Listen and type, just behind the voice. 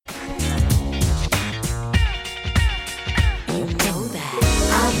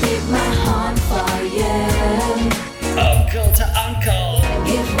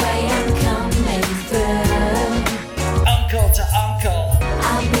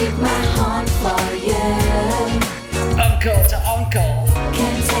leave my heart for you. Uncle to uncle.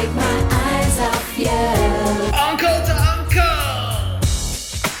 Can't take my eyes off you. Uncle to uncle.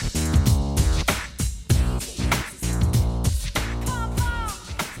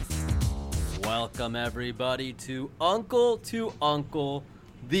 Welcome everybody to Uncle,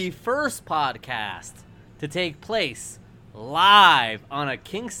 the first podcast to take place live on a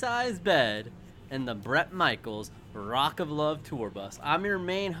king-size bed in the Bret Michaels Rock of Love tour bus. I'm your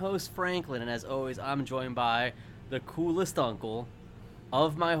main host, Franklin, and as always, I'm joined by the coolest uncle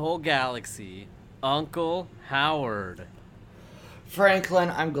of my whole galaxy, Uncle Howard. Franklin,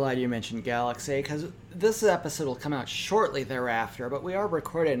 I'm glad you mentioned Galaxy, because this episode will come out shortly thereafter, but we are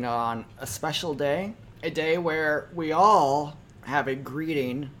recording on a special day, a day where we all have a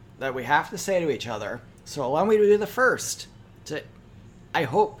greeting that we have to say to each other. So allow me to be the first to, I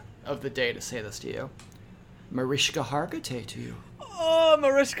hope, of the day to say this to you. Mariska Hargitay to you. Oh,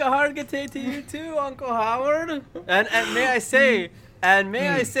 Mariska Hargitay to you too, Uncle Howard. And may I say, and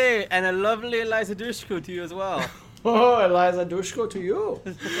a lovely Eliza Dushku to you as well. Oh, Eliza Dushku to you.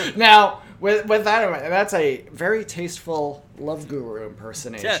 Now, with that in mind, that's a very tasteful Love Guru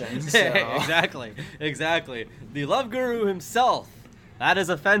impersonation. So. Exactly. The Love Guru himself. That is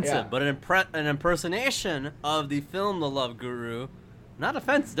offensive, Yeah. but an impersonation of the film The Love Guru, not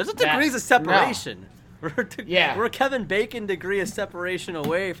offensive. There's a degrees of separation. No. We're a Kevin Bacon degree of separation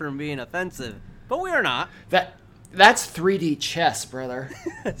away from being offensive, but we are not. That's 3D chess, brother.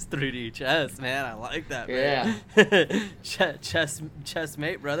 It's 3D chess, man. I like that, Yeah. man. chess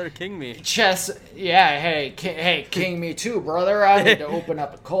mate, brother. King me. Chess, yeah, hey, king me too, brother. I need to open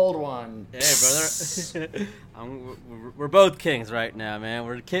up a cold one. Hey, brother. We're both kings right now, man.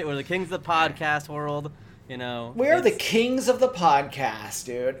 We're the kings of the podcast world, you know. We are the kings of the podcast,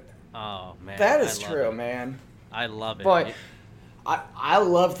 dude. Oh, man. That is I love true, it. man. I love it. But I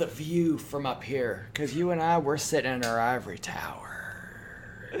love the view from up here, because you and I, we're sitting in our ivory tower.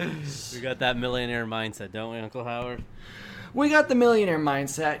 We got that millionaire mindset, don't we, Uncle Howard? We got the millionaire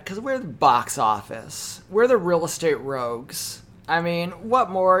mindset, because we're the box office. We're the real estate rogues. I mean, what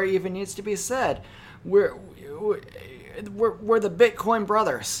more even needs to be said? We're the Bitcoin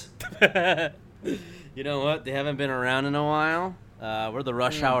brothers. You know what? They haven't been around in a while. We're the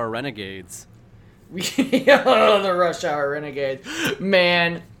Rush Hour Renegades. The Rush Hour Renegades.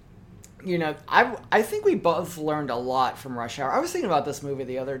 Man, you know, I think we both learned a lot from Rush Hour. I was thinking about this movie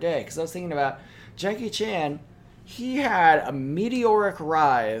the other day, because I was thinking about Jackie Chan. He had a meteoric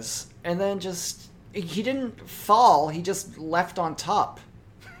rise, and then he didn't fall, he just left on top.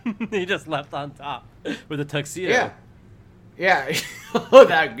 He just left on top with a tuxedo. Yeah.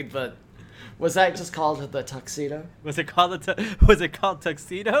 Was that just called the tuxedo? Was it called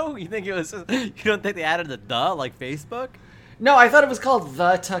tuxedo? You think it was? You don't think they added the like Facebook? No, I thought it was called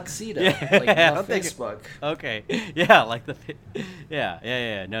the tuxedo. Yeah, like I the don't think Facebook. Okay. Yeah, like the.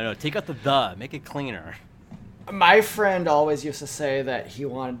 Yeah. No. Take out the. Make it cleaner. My friend always used to say that he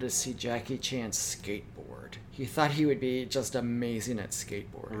wanted to see Jackie Chan skateboard. He thought he would be just amazing at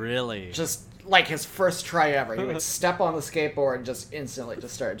skateboarding. Really? Just like his first try ever. He would step on the skateboard and just instantly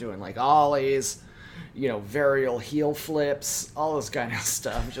just start doing like ollies, you know, varial heel flips, all this kind of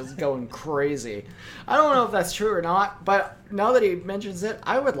stuff, just going crazy. I don't know if that's true or not, but now that he mentions it,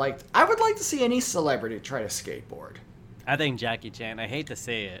 I would like to see any celebrity try to skateboard. I think Jackie Chan, I hate to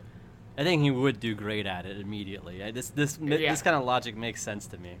say it, I think he would do great at it immediately. This kind of logic makes sense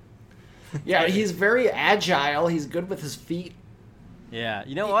to me. Yeah, he's very agile. He's good with his feet. Yeah,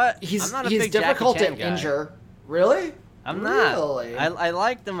 you know what? He's I'm not a big difficult Jackie Chan to guy. injure. Really? I'm not. Really? I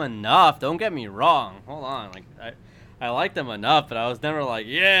liked them enough. Don't get me wrong. Hold on. Like I liked them enough, but I was never like,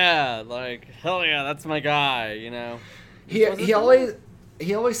 yeah, like hell yeah, that's my guy. You know. He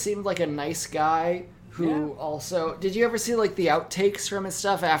always seemed like a nice guy who also. Did you ever see like the outtakes from his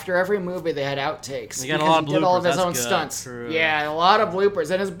stuff? After every movie, they had outtakes. He got a lot of he did all of bloopers, his that's own good, stunts. true. Yeah, a lot of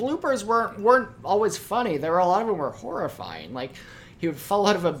bloopers, and his bloopers weren't always funny. There were a lot of them were horrifying. Like he would fall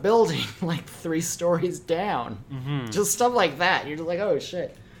out of a building like 3 stories down. Mm-hmm. Just stuff like that. You're just like, oh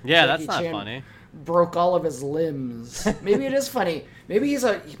shit. Yeah, Jackie that's not Chan funny. Broke all of his limbs. Maybe it is funny. Maybe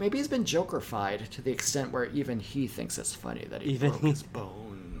he's been Joker-fied to the extent where even he thinks it's funny that he broke his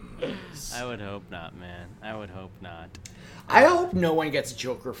bones. I would hope not, man. I would hope not. I hope no one gets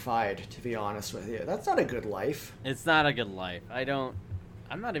Joker-fied, to be honest with you. That's not a good life. It's not a good life.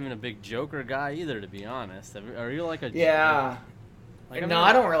 I'm not even a big Joker guy either, to be honest. Are you like a Yeah. Like, No,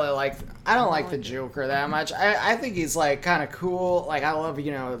 I don't really like. I don't like the Joker that much. I think he's like kind of cool. Like I love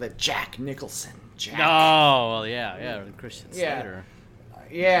the Jack Nicholson. Jack. Oh well, yeah, Christian Slater.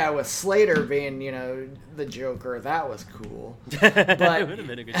 Yeah, with Slater being, the Joker, that was cool. It would have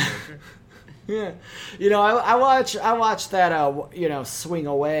been a good Joker. Yeah, I watch that Swing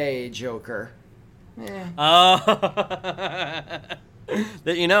Away Joker. Yeah. Oh,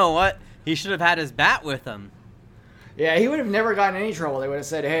 you know what? He should have had his bat with him. Yeah, he would have never gotten in any trouble. They would have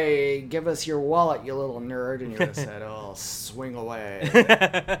said, "Hey, give us your wallet, you little nerd," and he would have said, "Oh, swing away."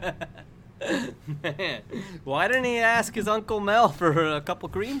 Man, why didn't he ask his Uncle Mel for a couple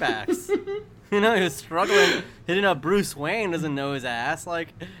greenbacks? He was struggling, hitting up Bruce Wayne, doesn't know his ass.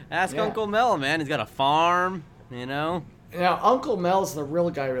 Ask Yeah. Uncle Mel, man. He's got a farm, Now, Uncle Mel's the real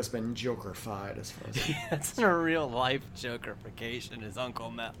guy who has bbeen Joker-fied, as far as That's a real life Jokerification is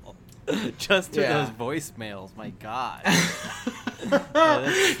Uncle Mel. Just through Yeah. those voicemails, my God.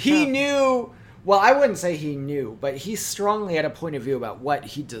 He knew. Well, I wouldn't say he knew, but he strongly had a point of view about what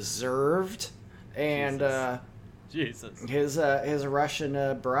he deserved, and Jesus. his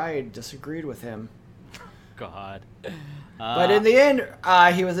Russian bride disagreed with him. God. But in the end,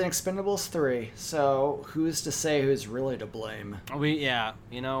 he was in Expendables 3, so who's to say who's really to blame?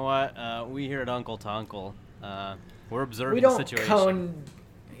 You know what? We here at Uncle to Uncle, we're observing We the don't situation.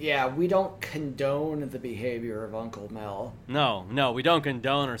 we don't condone the behavior of Uncle Mel. No, we don't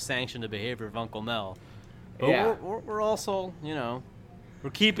condone or sanction the behavior of Uncle Mel. But Yeah. we're also, we're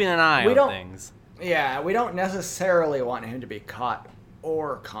keeping an eye We on don't- things. Yeah, we don't necessarily want him to be caught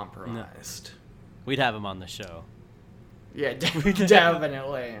or compromised. We'd have him on the show. Yeah,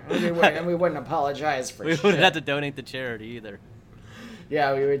 definitely. And we wouldn't apologize for We shit. wouldn't have to donate to charity either.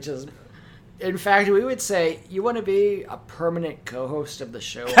 Yeah, we would just... In fact, we would say, you want to be a permanent co-host of the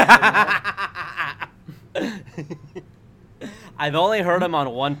show? I've only heard him on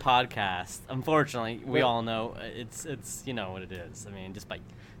one podcast. Unfortunately, we Well- all know it's what it is. I mean,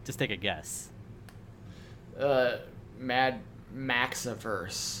 just take a guess. Mad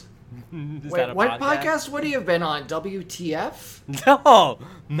Maxiverse. Is that Wait, a what podcast would he have been on? WTF?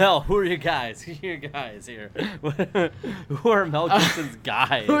 No. Who are you guys? Who are your guys here? Who are Mel Gibson's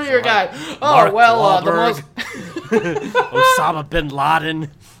guys? Who are your Like, guys? Mark Oh, well, the Wahlberg, most... Osama bin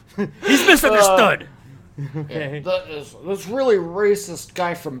Laden. He's misunderstood. Okay. This really racist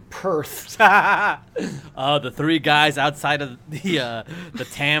guy from Perth. The three guys outside of the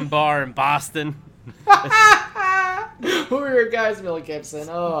Tam Bar in Boston. Who are your guys, Mel Gibson?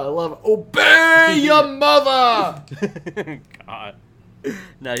 Oh, I love Obey Your Mother! God.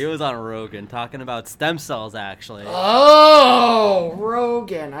 No, he was on Rogan talking about stem cells, actually. Oh,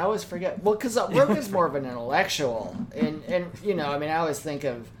 Rogan. I always forget. Well, because Rogan's more of an intellectual. And I always think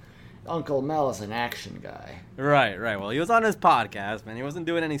of Uncle Mel as an action guy. Right. Well, he was on his podcast, man. He wasn't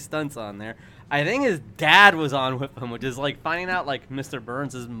doing any stunts on there. I think his dad was on with him, which is like finding out like Mr.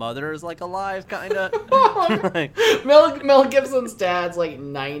 Burns' mother is like alive, kind of. Like, Mel Gibson's dad's like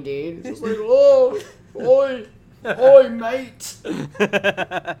 90. He's just like, oh, oi, mate.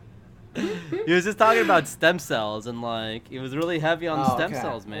 he was just talking about stem cells and like he was really heavy on Oh, stem okay.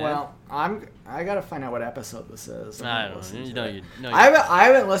 cells, man. Well, I gotta find out what episode this is. I don't listen know. to it. I I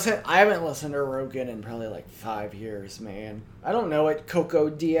haven't listened to Rogan in probably like 5 years, man. I don't know what Coco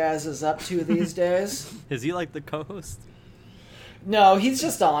Diaz is up to these days. Is he like the co-host? No, he's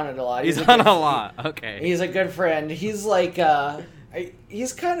just on it a lot. He's a on good- a lot. Okay. He's a good friend. He's like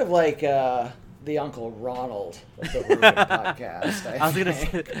he's kind of like the Uncle Ronald of the Rogan podcast.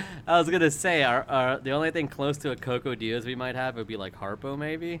 I was gonna say, our the only thing close to a Coco Diaz we might have would be like Harpo,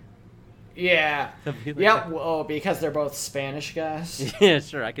 maybe. Yeah. Something like Yep. that. Oh, because they're both Spanish guys. Yeah,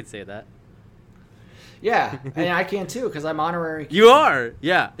 sure, I could say that. Yeah, and I can too because I'm honorary. You are,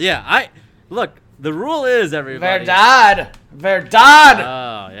 yeah. I look. The rule is everybody. Verdad.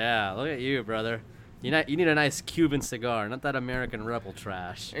 Oh yeah, look at you, brother. You need a nice Cuban cigar, not that American Rebel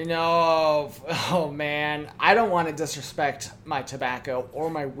trash. No, oh man, I don't want to disrespect my tobacco or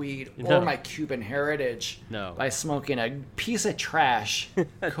my weed No. or my Cuban heritage No. by smoking a piece of trash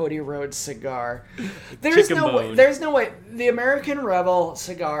Cody Rhodes cigar. There's Chicken no way. bone. There's no way. The American Rebel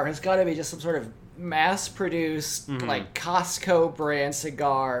cigar has got to be just some sort of mass-produced, like Costco brand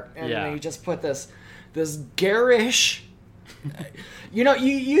cigar, and Yeah. then you just put this garish.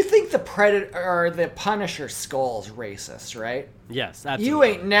 You think the Predator or the Punisher skull's racist, right? Yes, absolutely. You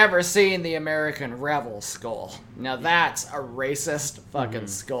ain't never seen the American Rebel skull. Now that's a racist fucking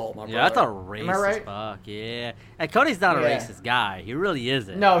skull, my brother. Yeah, that's a Am I racist right? fuck. Yeah, and Cody's not a Yeah. racist guy. He really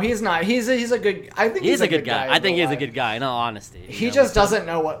isn't. No, he's not. He's a good. I think he's a good guy. I in think real he's a life. good guy. In all honesty, He you know? just doesn't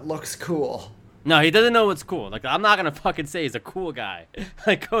know what looks cool. No, he doesn't know what's cool. Like, I'm not gonna fucking say he's a cool guy.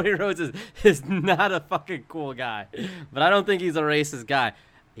 Like, Cody Rhodes is not a fucking cool guy. But I don't think he's a racist guy.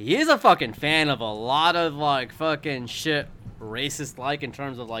 He is a fucking fan of a lot of, like, fucking shit racist like in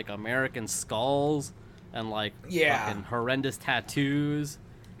terms of like American skulls and like Yeah. fucking horrendous tattoos.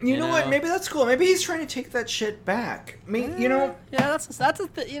 You know what? Maybe that's cool. Maybe he's trying to take that shit back. You know. Yeah, it's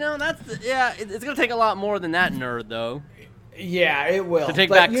gonna take a lot more than that nerd though Yeah, it will. to take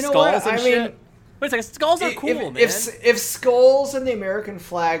But back you know skulls what? and I mean, shit. Wait a second, skulls are if, cool, man. if skulls and the American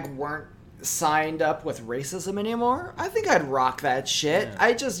flag weren't signed up with racism anymore, I think I'd rock that shit. Yeah.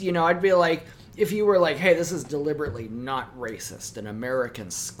 I just, I'd be like, if you were like, hey, this is deliberately not racist, an American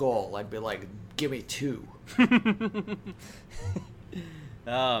skull, I'd be like, give me 2.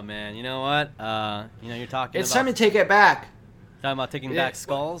 Oh man, you know what? You're talking. It's about, time to take it back. talking about taking Yeah, back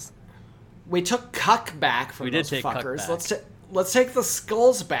skulls. We took Cuck back from We did those take Cuck fuckers. back. Let's take the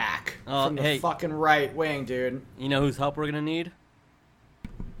skulls back from the hey. fucking right wing, dude. You know whose help we're gonna need?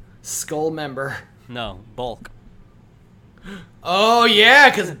 Skull member. No, Bulk. Oh yeah,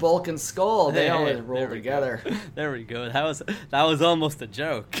 because Bulk and Skull, they Hey, always there roll we together. go. There we go. That was almost a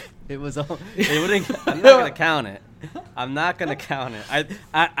joke. It was. It wouldn't. I'm not gonna count it. I'm not gonna count it.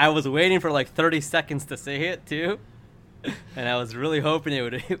 I was waiting for like 30 seconds to say it too, and I was really hoping it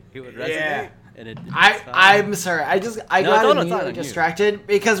would resonate. Yeah. And it. I'm sorry. I No, got no, it's not immediately on you. distracted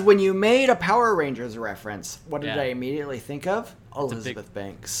because when you made a Power Rangers reference, what did Yeah. I immediately think of? a big- Elizabeth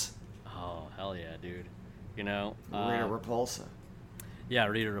Banks, Oh hell yeah, dude. You know. Rita Repulsa. Yeah,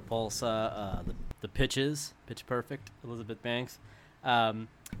 Rita Repulsa, the Pitch Perfect, Elizabeth Banks.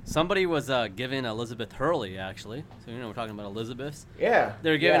 Somebody was giving Elizabeth Hurley, actually. So, we're talking about Elizabeths. Yeah,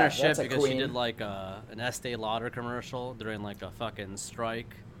 They're giving yeah, her shit that's a because she queen. did, like, an Estee Lauder commercial during, like, a fucking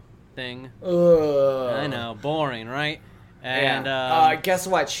strike thing. Ugh. I know, boring, right? And And, guess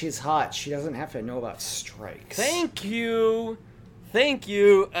what? She's hot. She doesn't have to know about strikes. Thank you.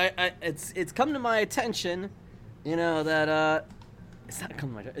 It's come to my attention, that it's not come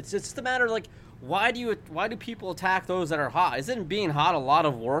to my attention. It's just a matter of like, why do people attack those that are hot? Isn't being hot a lot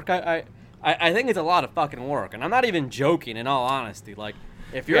of work? I think it's a lot of fucking work, and I'm not even joking. In all honesty, like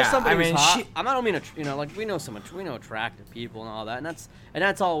if you're Yeah, somebody I mean, who's hot, I don't mean like we know attractive people and all that, and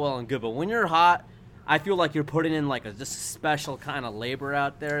that's all well and good. But when you're hot, I feel like you're putting in like just a special kind of labor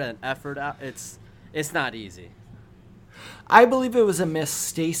out there and effort out. It's not easy. I believe it was a Miss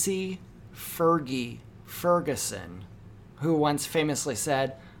Stacy Ferguson who once famously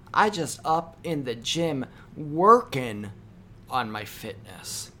said, I just up in the gym working on my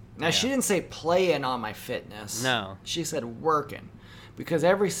fitness. Now, she didn't say playing on my fitness. No. She said working. Because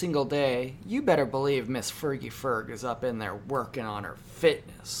every single day, you better believe Miss Fergie Ferg is up in there working on her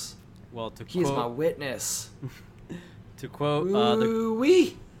fitness. Well, He's my witness. to quote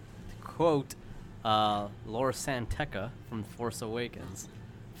Ooh-wee. Laura Santeca from Force Awakens,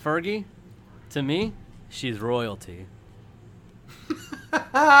 Fergie, to me, she's royalty.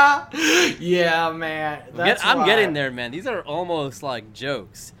 Yeah, man. I'm why- getting there, man. These are almost like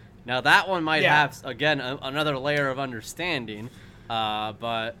jokes. Now that one might Yeah. have again another layer of understanding,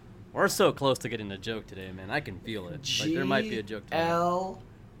 but we're so close to getting a joke today, man. I can feel it. Like there might be a joke today.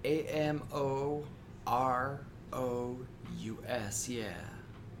 GLAMOROUS, yeah.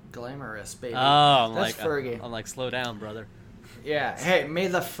 Glamorous, baby. Oh, I'm That's like Fergie. I'm like slow down, brother. Yeah. Hey, may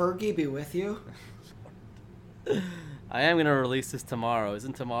the Fergie be with you. I am gonna release this tomorrow.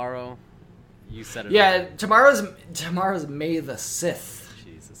 Isn't tomorrow? You said it. Yeah, right. tomorrow's May the Sith.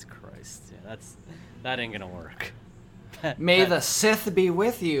 Jesus Christ. Yeah, that ain't gonna work. May the Sith be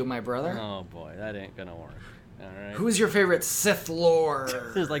with you, my brother. Oh boy, that ain't gonna work. All right. Who's your favorite Sith Lord?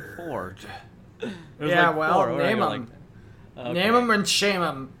 There's like 4. There's Yeah, like well, 4. We're name not 'em. gonna, like, Name him and shame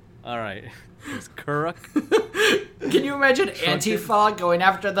him. All right. There's Kuruk. Can you imagine Antifa going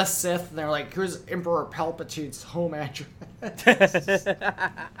after the Sith and they're like, here's Emperor Palpatine's home address?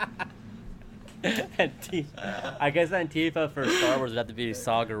 I guess Antifa for Star Wars would have to be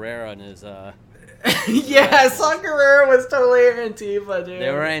Saw Gerrera and his. Yeah, Saw Gerrera was totally Antifa, dude.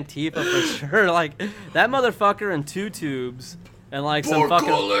 They were Antifa for sure. Like that motherfucker in 2 tubes and like some fucking.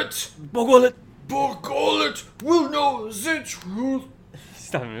 Borgullet. Borgullet will know the truth.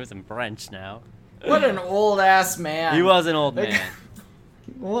 Stop him. It was in French now. What an old ass man. He was an old Like- man.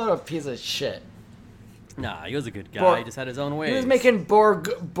 What a piece of shit. Nah, he was a good guy. Bor- He just had his own ways. He was making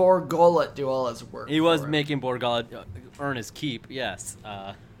Borgullet do all his work. He was for him. making Borgullet earn his keep. Yes.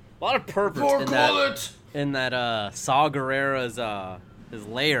 A lot of purpose in that Saw Gerrera's his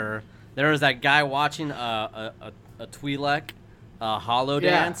lair. There was that guy watching a Twi'lek hollow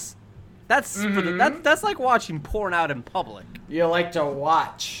Yeah. dance. That's that's like watching porn out in public. You like to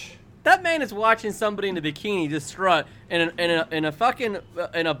watch. That man is watching somebody in a bikini just strut in a fucking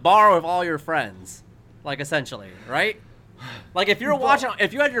in a bar with all your friends, like essentially, right? Like if you're watching,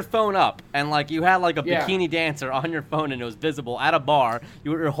 if you had your phone up and like you had like a Yeah. bikini dancer on your phone and it was visible at a bar,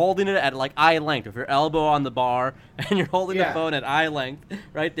 you were holding it at like eye length, with your elbow on the bar, and you're holding the Yeah. phone at eye length,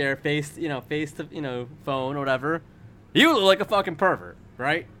 right there, face to phone or whatever. You look like a fucking pervert,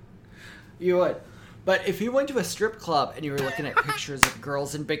 right? You would. But if you went to a strip club and you were looking at pictures of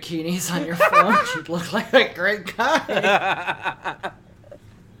girls in bikinis on your phone, you'd look like a great guy.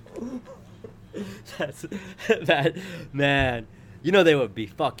 That man, you know they would be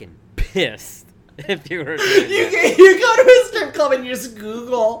fucking pissed if you were doing that. You go to a strip club and you just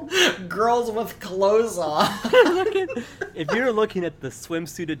Google girls with clothes on. If you're looking at the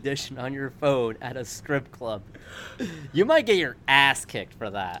swimsuit edition on your phone at a strip club, you might get your ass kicked for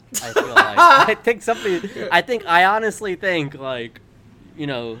that. I feel like I honestly think like,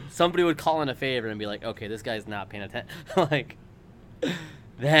 somebody would call in a favor and be like, okay, this guy's not paying attention. Like,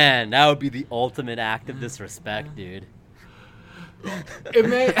 man, that would be the ultimate act of disrespect, dude.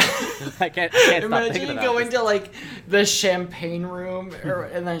 I can't stop Imagine thinking you about go this. into like the champagne room,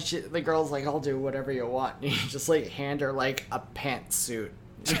 and then the girl's like, "I'll do whatever you want." And you just like hand her like a pantsuit,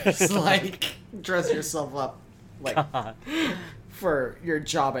 just like dress yourself up like God. for your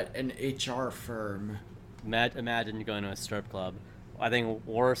job at an HR firm. Imagine you going to a strip club. I think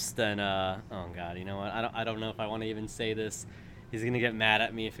worse than oh god, you know what? I don't know if I want to even say this. He's gonna get mad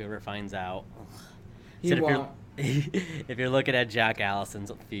at me if he ever finds out. He Said won't. If you're looking at Jack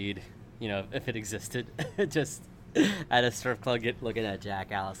Allison's feed, if it existed, just at a strip club, looking at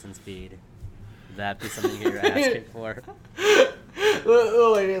Jack Allison's feed. Would that be something you get your ass kicked for?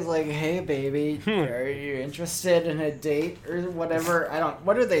 The lady's like, "Hey, baby, are you interested in a date or whatever?"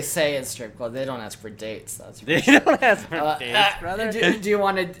 What do they say in strip club? They don't ask for dates. That's for They sure. don't ask for dates, brother. Do you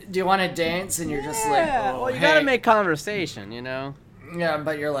want to dance? And you're just like, Yeah, "Oh, well, you hey." gotta make conversation, Yeah,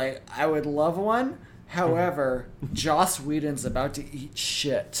 but you're like, I would love one. However, Joss Whedon's about to eat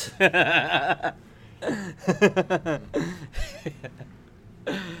shit.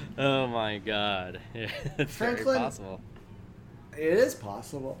 Oh my god. Yeah, it's very Franklin- possible. It is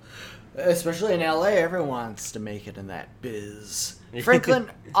possible. Especially in LA, everyone wants to make it in that biz. Franklin,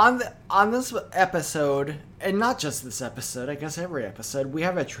 on this episode, and not just this episode, I guess every episode, we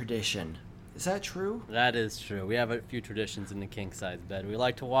have a tradition. Is that true? That is true. We have a few traditions in the king size bed. We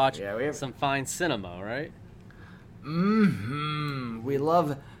like to watch We have some fine cinema, right? We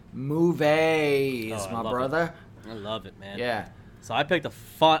love movies, Oh, I my love brother. I love it, man. Yeah. So I picked a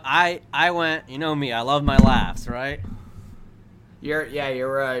fun. I went. You know me. I love my laughs, right? You're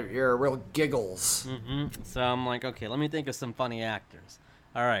a real giggles. So I'm like, okay, let me think of some funny actors.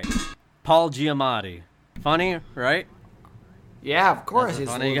 All right, Paul Giamatti, funny, right? Yeah, of course. That's a He's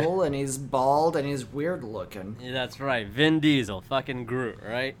funny guy. little and he's bald and he's weird looking. Yeah, that's right. Vin Diesel, fucking Groot,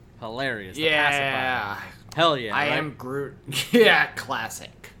 right? Hilarious. The Yeah. pacifier. Hell yeah. I right? am Groot. Yeah,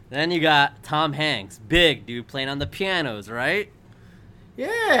 classic. Then you got Tom Hanks, big dude playing on the pianos, right? Yeah,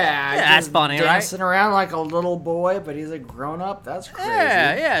 that's just funny, right? dancing around like a little boy, but he's a grown up. That's crazy.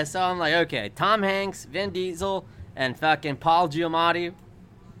 Yeah. So I'm like, okay, Tom Hanks, Vin Diesel, and fucking Paul Giamatti.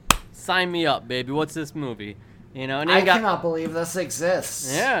 Sign me up, baby. What's this movie? And then I you got, cannot believe this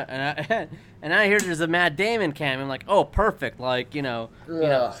exists. yeah, and I hear there's a Matt Damon cameo. I'm like, oh, perfect. Like,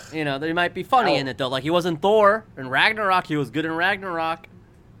 they might be funny in it though. Like he was in Thor and Ragnarok. He was good in Ragnarok.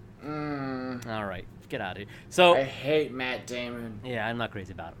 All right, get out of here. So I hate Matt Damon. yeah, I'm not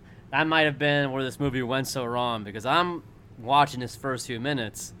crazy about him. That might have been where this movie went so wrong because I'm watching this first few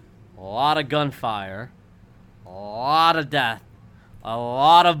minutes. A lot of gunfire, a lot of death, a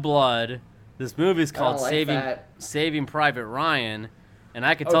lot of blood. This movie's called like that. Saving Private Ryan, and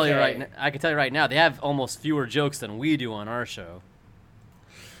I can tell you Okay. right now they have almost fewer jokes than we do on our show.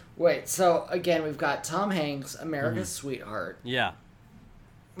 Wait, so again, we've got Tom Hanks, America's Sweetheart. Yeah.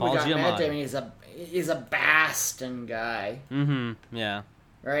 We Paul got Matt Giamatti. Damon. He's a Baston guy, Yeah.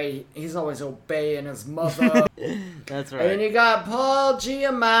 right? He's always obeying his mother. That's And then right. you got Paul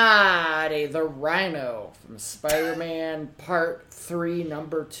Giamatti, the Rhino from Spider-Man Part 3,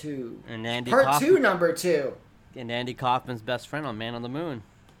 Number 2. And Andy Part Kaufman. 2, Number 2. And Andy Kaufman's best friend on Man on the Moon.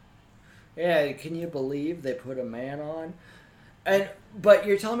 Yeah, can you believe they put a man on? But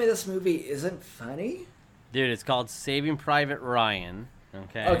you're telling me this movie isn't funny? Dude, it's called Saving Private Ryan.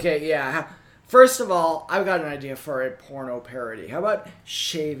 Okay. Okay, yeah. First of all, I've got an idea for a porno parody. How about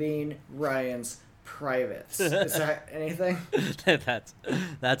Shaving Ryan's Privates? Is that anything?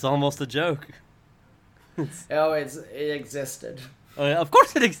 that's almost a joke. Oh, it existed. Oh, yeah, of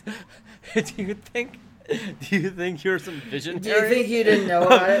course it exists. Do you think Do you think you're some visionary? Do you think you didn't know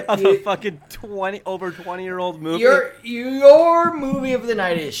about it? Of a fucking over 20-year-old movie? Your movie of the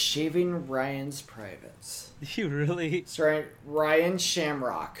night is Shaving Ryan's Privates. You really? Starring Ryan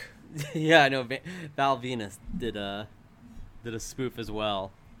Shamrock. Yeah, I know. Val Venus did a spoof as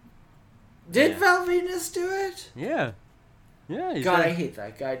well. Did Yeah. Val Venus do it? Yeah. Yeah. He's God, got- I hate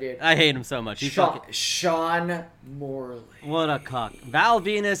that guy, dude. I hate him so much. He's fucking- Sean Morley. What a cuck. Val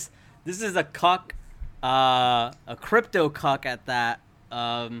Venus, this is a cuck, a crypto cuck at that.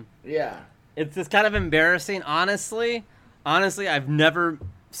 Yeah. It's just kind of embarrassing, honestly. Honestly, I've never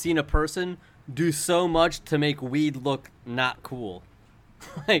seen a person do so much to make weed look not cool.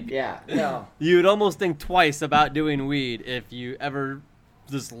 Like, Yeah, no. you'd almost think twice about doing weed if you ever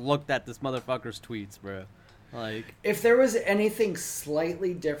just looked at this motherfucker's tweets, bro. Like, If there was anything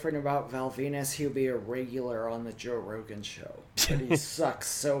slightly different about Val Venus, he would be a regular on the Joe Rogan show. But he sucks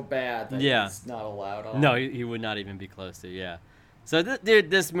so bad that Yeah. he's not allowed on. no, he would not even be close to, yeah. So, dude,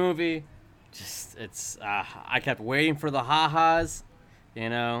 this movie, just, it's, I kept waiting for the ha-has, you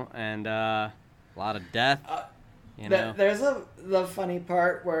know, and a lot of death, you know. There's the funny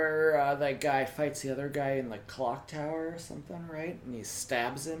part where that guy fights the other guy in the clock tower or something, right? And he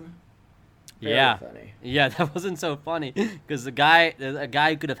stabs him. Very Yeah. funny. Yeah, that wasn't so funny because a guy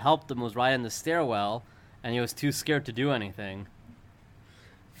who could have helped him was right in the stairwell, and he was too scared to do anything.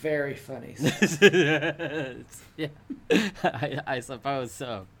 Very funny. Yeah, I suppose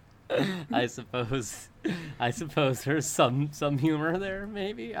so. I suppose there's some humor there.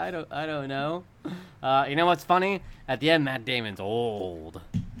 Maybe I don't know. You know what's funny? At the end, Matt Damon's old.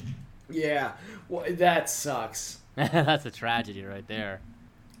 Yeah. Well, that sucks. That's a tragedy right there.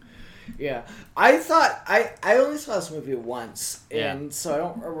 Yeah, I thought I only saw this movie once, Yeah. and so I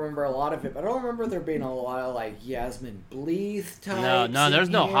don't remember a lot of it. But I don't remember there being a lot of like Yasmin Bleeth types. No, there's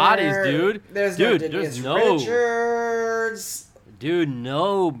in no here. hotties, dude. There's Dude, no there's Denise no- Richards. Dude,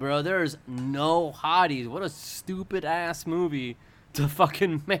 no, bro. There's no hotties. What a stupid ass movie to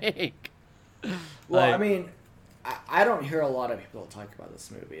fucking make. Well, Like- I mean, I don't hear a lot of people talk about this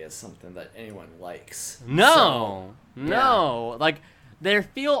movie as something that anyone likes. No, So, no. Like, they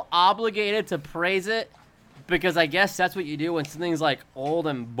feel obligated to praise it because I guess that's what you do when something's like old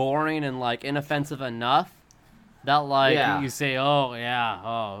and boring and like inoffensive enough that like Yeah. you say, oh yeah,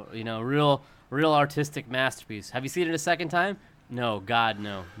 oh, you know, real artistic masterpiece. Have you seen it a second time? No, God,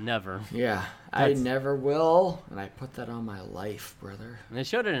 no, never. Yeah, I That's- never will, and I put that on my life, brother. And they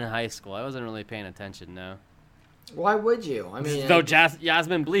showed it in high school. I wasn't really paying attention, no. Why would you? I mean, No,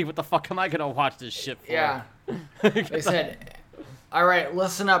 Yasmin Bleeth, what the fuck am I gonna watch this shit for? yeah. They said, "All right,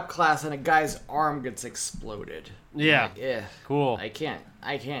 listen up, class," and a guy's arm gets exploded. Yeah. Like, eh, Cool. I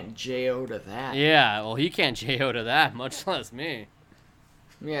can't JO to that. Yeah, well, he can't JO to that, much less me.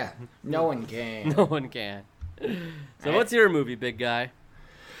 Yeah, no one can. No one can. So what's your movie, big guy?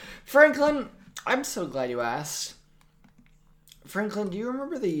 Franklin, I'm so glad you asked. Franklin, do you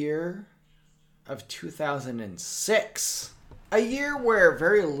remember the year of 2006? A year where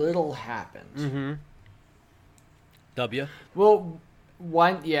very little happened. Mm-hmm. W? Well,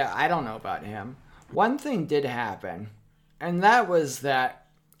 I don't know about him. One thing did happen, and that was that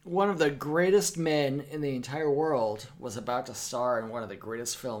one of the greatest men in the entire world was about to star in one of the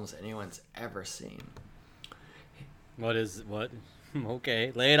greatest films anyone's ever seen. What?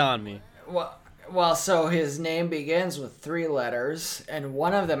 Okay, lay it on me. Well, so his name begins with 3 letters, and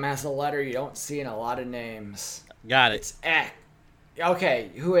one of them has a letter you don't see in a lot of names. Got it. It's E. Okay,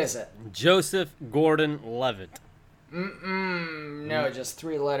 who is it? Joseph Gordon-Levitt. No, just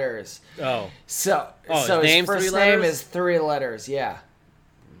 3 letters. Oh. So his his name's first 3 name letters? is 3 letters, yeah.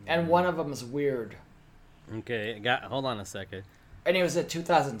 And one of them is weird. Okay, hold on a second. And he was a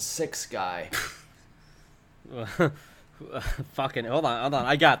 2006 guy. Fucking hold on.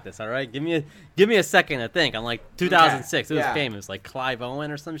 I got this. All right, give me a second to think. I'm like 2006. It was yeah. famous, like Clive Owen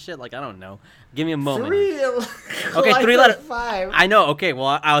or some shit. Like I don't know. Give me a moment. 3 Okay, like 3 letters. 5. I know. Okay,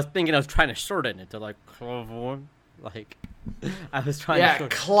 well, I was thinking I was trying to shorten it to like like I was trying to Yeah,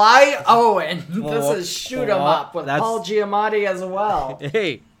 shorten. Clive Owen. Well, This is Shoot 'em Up with that's- Paul Giamatti as well.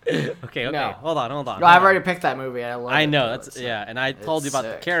 Hey. Okay. No. Hold on. No, I've already picked that movie. I love it. I know. though. That's It's, yeah. And I told you it's about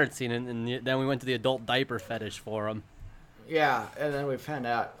the sick. carrot scene, and then we went to the adult diaper fetish forum. Yeah, and then we found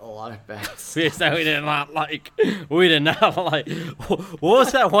out a lot of bad We stuff. said we did not like. We did not like. What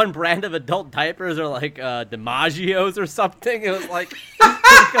was that one brand of adult diapers, or like DiMaggio's or something? It was like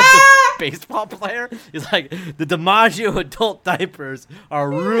the baseball player. He's like the DiMaggio adult diapers are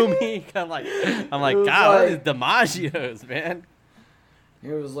roomy. I'm like, It God, was what is like- DiMaggio's, man? He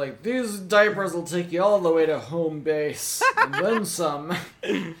was like, "These diapers will take you all the way to home base, and then some."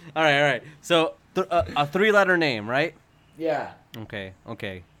 All right. So a 3-letter name, right? Yeah. Okay.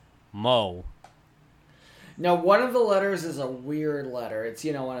 Mo. Now, one of the letters is a weird letter. It's,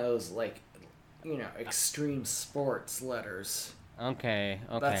 one of those, extreme sports letters. Okay.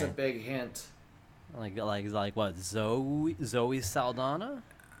 That's a big hint. Like what? Zoe Saldana?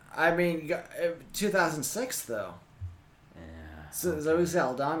 I mean, 2006, though. Yeah. So Zoe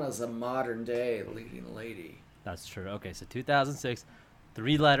Saldana is a modern-day leading lady. That's true. Okay, so 2006,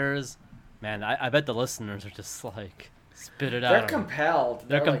 3 letters. Man, I bet the listeners are just like, spit it out. They're compelled.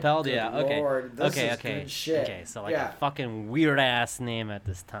 They're like, compelled, "Good yeah. Okay. Lord, this is Okay. good shit." Okay, so like Yeah. a fucking weird ass name at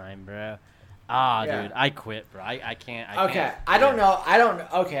this time, bro. Ah, Yeah. dude, I quit, bro. I can't. Okay, can't. I don't know.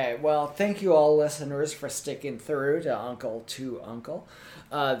 Okay, well, thank you all listeners for sticking through to Uncle to Uncle,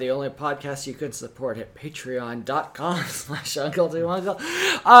 the only podcast you can support at patreon.com/Uncle to Uncle.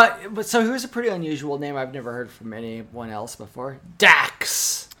 But so here's a pretty unusual name I've never heard from anyone else before.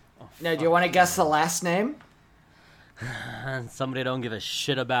 Dax. Now, do you want to guess the last name? Somebody I don't give a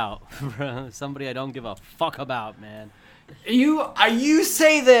shit about, bro. Somebody I don't give a fuck about, man. You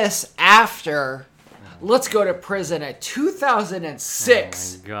say this after Let's Go to Prison, a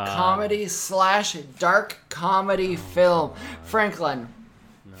 2006 Oh my God. comedy/dark comedy film. Franklin.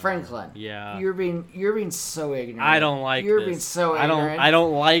 Yeah. You're being so ignorant. I don't like You're this. being so ignorant. I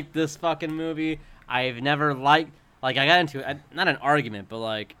don't like this fucking movie. I've never liked. Like, I got into not an argument, but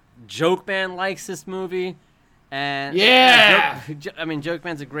like, Joke Man likes this movie, and Yeah! Joke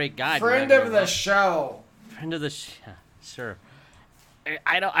Man's a great guy. Friend don't of get me the show. wrong. Friend of the sure.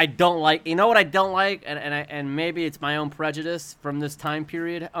 I don't like. You know what I don't like, and maybe it's my own prejudice from this time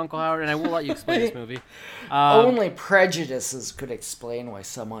period, Uncle Howard, and I will let you explain this movie. Only prejudices could explain why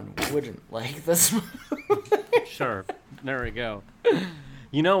someone wouldn't like this movie. Sure. There we go.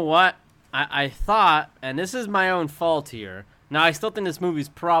 You know what? I thought, and this is my own fault here. Now, I still think this movie's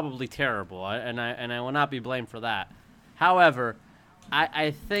probably terrible, and I will not be blamed for that. However, I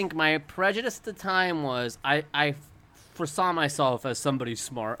think my prejudice at the time was I foresaw myself as somebody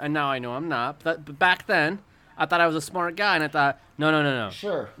smart, and now I know I'm not. But back then, I thought I was a smart guy, and I thought, no.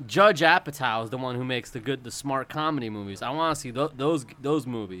 Sure. Judge Apatow is the one who makes the smart comedy movies. I want to see those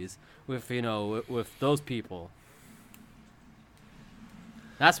movies with with those people.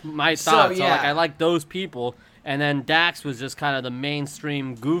 That's my thought. So, yeah. I like those people, and then Dax was just kind of the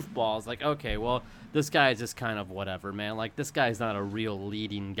mainstream goofballs. Like, okay, well, this guy is just kind of whatever, man. Like, this guy's not a real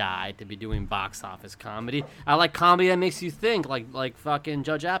leading guy to be doing box office comedy. I like comedy that makes you think, like fucking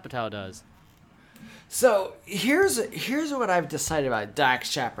Judge Apatow does. So here's what I've decided about Dax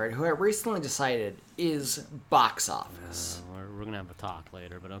Shepard, who I recently decided is box office. We're gonna have a talk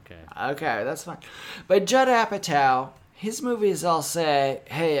later, but okay. Okay, that's fine. But Judd Apatow, his movies all say,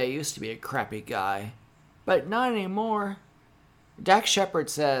 "Hey, I used to be a crappy guy, but not anymore." Dax Shepard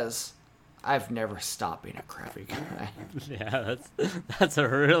says, "I've never stopped being a crappy guy." Yeah, that's a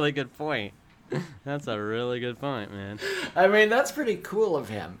really good point. That's a really good point, man. I mean, that's pretty cool of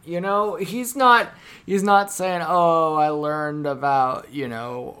him. He's not saying, "Oh, I learned about,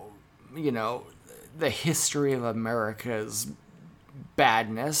 the history of America's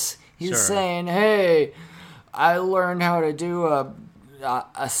badness." He's Sure. saying, "Hey, I learned how to do a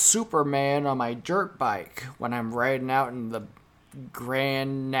Superman on my dirt bike when I'm riding out in the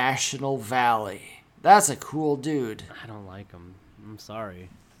Grand National Valley." That's a cool dude. I don't like him. I'm sorry.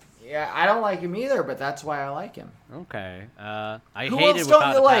 Yeah, I don't like him either, but that's why I like him. Okay. I Who hated else don't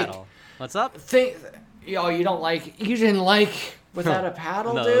Without you a like? Paddle. What's up? You didn't like Without a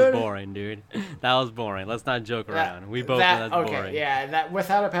Paddle, No, dude? that was boring, dude. That was boring. Let's not joke around. We both know that's okay, boring. yeah, that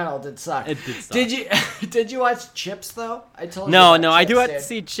Without a Paddle did suck. It did suck. Did you watch Chips though? I told you. No, about I do Chips, have to dude.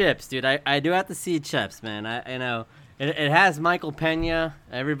 see Chips, dude. I do have to see Chips, man. It has Michael Pena,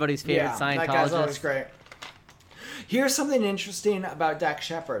 everybody's favorite Yeah, Scientologist. that guy's always great. Here's something interesting about Dax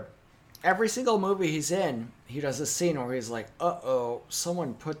Shepard. Every single movie he's in, he does a scene where he's like, "Uh-oh,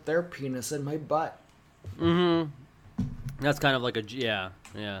 someone put their penis in my butt." That's kind of like yeah.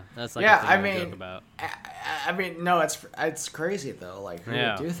 That's like Yeah, a thing I I mean- joke about. I mean, no, it's crazy though. Like, who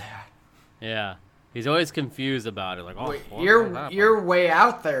Yeah. would do that? Yeah, he's always confused about it. Like, oh, Wait, what you're happened? you're way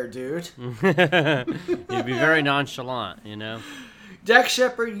out there, dude. You'd be very nonchalant, Dax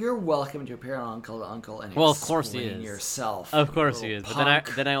Shepard, you're welcome to appear on Uncle to Uncle and Well, of course he explain is. yourself. Of course you he is. little But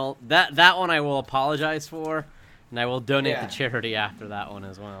punk. then I will that one I will apologize for, and I will donate Yeah. to charity after that one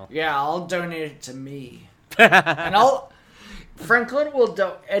as well. Yeah, I'll donate it to me. Franklin will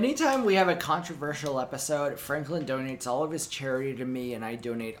anytime we have a controversial episode, Franklin donates all of his charity to me and I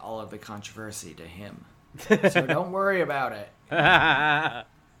donate all of the controversy to him. So don't worry about it. I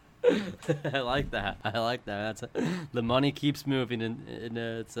like that. The money keeps moving, and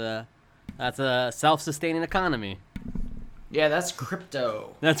it's That's a self-sustaining economy. Yeah, that's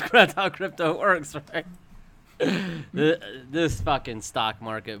crypto. That's how crypto works, right? This fucking stock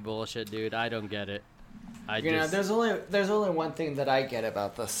market bullshit, dude. I don't get it. There's only one thing that I get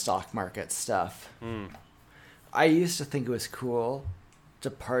about the stock market stuff. I used to think it was cool to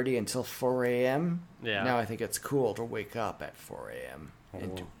party until 4 a.m. Yeah. Now I think it's cool to wake up at 4 a.m.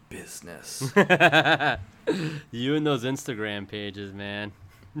 and do business. You and those Instagram pages, man.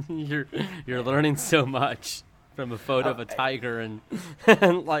 You're learning so much from a photo of a tiger and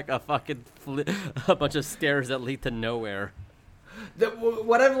like a fucking a bunch of stairs that lead to nowhere.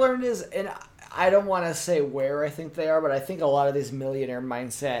 What I've learned is, and I don't want to say where I think they are, but I think a lot of these millionaire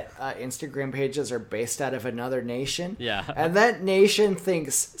mindset Instagram pages are based out of another nation. Yeah. And that nation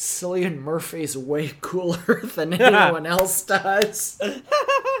thinks Cillian Murphy's way cooler than anyone else does.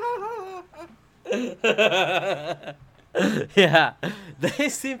 Yeah, they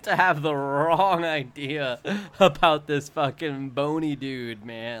seem to have the wrong idea about this fucking bony dude,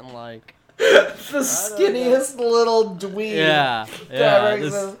 man. Like, the skinniest little dweeb. yeah,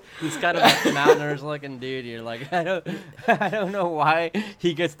 That this kind of mountaineers looking dude. You're like, I don't know why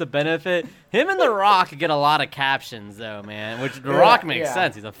he gets the benefit. Him and The Rock get a lot of captions though, man. Which The Rock makes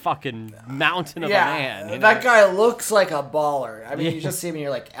sense. He's a fucking mountain of a man. You know? That guy looks like a baller. I mean, you just see him and you're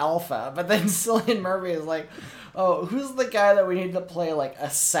like alpha, but then Cillian Murphy is like, oh, who's the guy that we need to play like a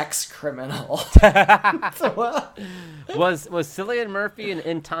sex criminal? Was Cillian Murphy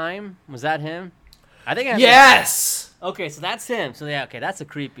in Time? Was that him? I think. Yes. Okay, so that's him. So yeah, okay, that's a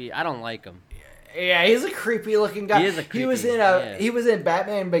creepy. I don't like him. Yeah, he's a creepy looking guy. He is a creepy. He was in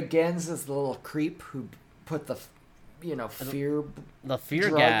Batman Begins as the little creep who put the fear fear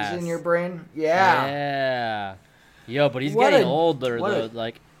drugs gas in your brain. Yeah. Yeah. Yo, but he's What getting a- older what though. a-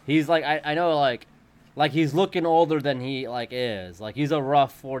 Like he's like I know like he's looking older than he like is. Like he's a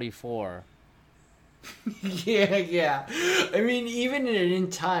rough 44. Yeah. I mean, even in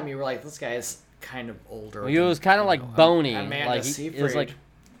time, you were like, this guy is kind of older. He was kind of like bony. Amanda Like it was like,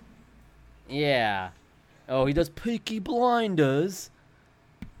 yeah. Oh, he does Peaky Blinders.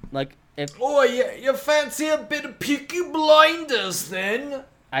 Like if Oh, yeah, you fancy a bit of Peaky Blinders then?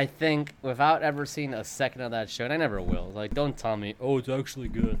 I think without ever seeing a second of that show, and I never will. Like, don't tell me, oh, it's actually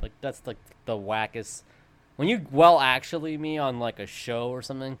good. Like that's like the wackest. When you actually me on like a show or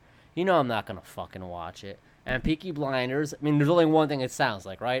something, you know I'm not gonna fucking watch it. And Peaky Blinders, I mean, there's only one thing it sounds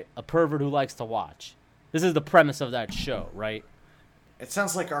like, right? A pervert who likes to watch. This is the premise of that show, right? It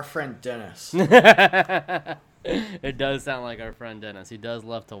sounds like our friend Dennis. It does sound like our friend Dennis. He does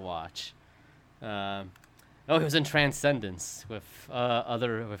love to watch. Oh, he was in Transcendence with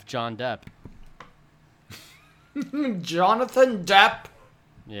John Depp. Jonathan Depp.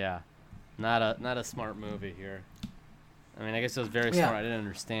 Yeah, not a smart movie here. I mean, I guess it was very Yeah. smart. I didn't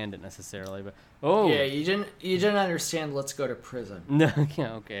understand it necessarily, but Yeah, you didn't understand Let's Go to Prison. no,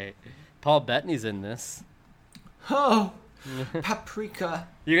 yeah, okay. Paul Bettany's in this. Oh, Paprika.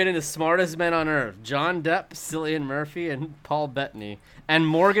 You're getting the smartest men on earth: John Depp, Cillian Murphy, and Paul Bettany, and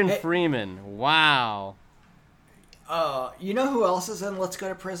Morgan Freeman. Wow. You know who else is in Let's Go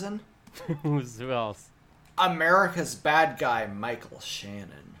to Prison? Who else? America's bad guy, Michael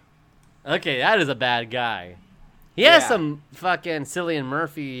Shannon. Okay, that is a bad guy. He has Yeah. some fucking Cillian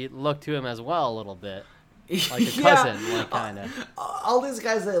Murphy look to him as well, a little bit, like a Yeah. cousin, like kind of. All these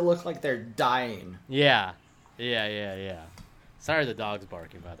guys that look like they're dying. Yeah. Sorry, the dog's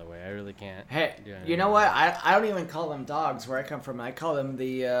barking. By the way, I really can't. Hey, do anything. you know what? I don't even call them dogs where I come from. I call them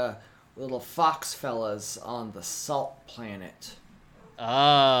the little fox fellas on the salt planet.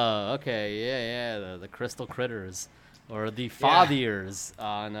 Oh, okay, yeah. The crystal critters, or the fathiers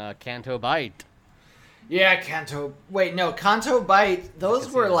on Canto Bite. Yeah, Kanto. Wait, no, Kanto Bite. Those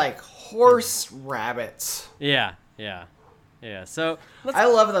see were that. like horse rabbits. Yeah. So I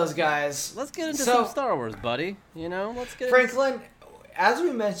love those guys. let's get into So- some Star Wars, buddy. You know, let's get Franklin, as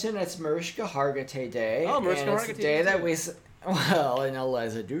we mentioned, it's Mariska Hargitay Day. Oh, Mariska and it's Hargitay the day Day. that we... Well, in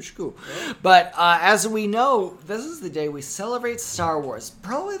Eliza Dushku. But as we know, this is the day we celebrate Star Wars.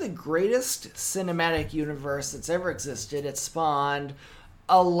 Probably the greatest cinematic universe that's ever existed. It spawned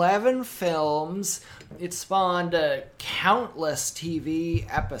 11 films. It spawned countless TV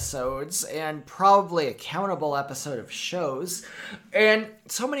episodes and probably a countable episode of shows. And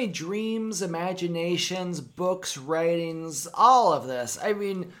so many dreams, imaginations, books, writings, all of this. I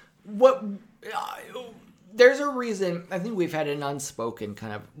mean, there's a reason. I think we've had an unspoken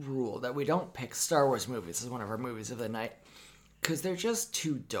kind of rule that we don't pick Star Wars movies as one of our movies of the night because they're just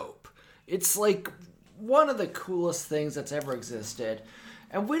too dope. It's like one of the coolest things that's ever existed.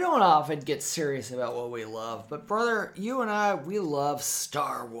 And we don't often get serious about what we love. But brother, you and I, we love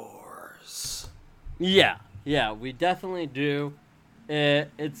Star Wars. Wars. Yeah, we definitely do.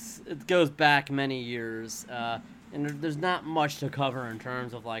 It goes back many years, and there's not much to cover in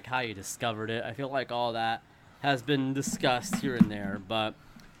terms of like how you discovered it. I feel like all that has been discussed here and there, but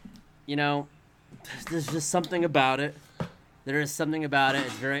you know, there's just something about it. There is something about it.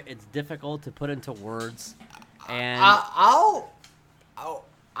 It's difficult to put into words, and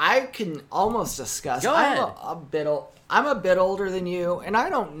I can almost discuss. Go ahead. I'm a bit older than you, and I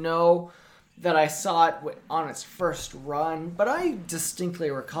don't know that I saw it on its first run, but I distinctly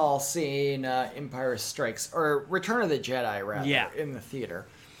recall seeing Empire Strikes or Return of the Jedi rather in the theater.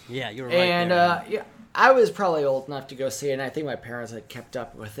 Yeah, you were right And there. yeah, I was probably old enough to go see it, and I think my parents had kept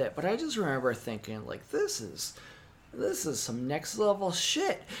up with it. But I just remember thinking, like, this is some next level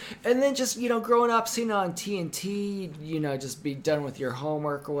shit. And then just, growing up, seeing it on TNT, just be done with your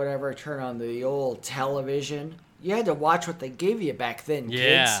homework or whatever, turn on the old television. You had to watch what they gave you back then, kids.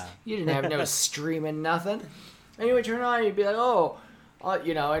 Yeah. You didn't have no streaming, nothing. And you would turn on, and you'd be like,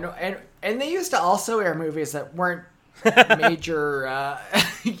 and they used to also air movies that weren't major,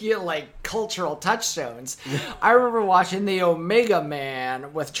 cultural touchstones. I remember watching The Omega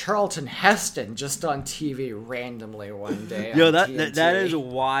Man with Charlton Heston just on TV randomly one day. Yo, on that TNT. is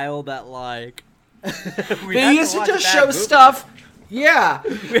wild. That like They used to just show stuff. Yeah,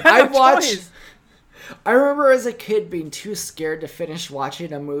 I watched. I remember as a kid being too scared to finish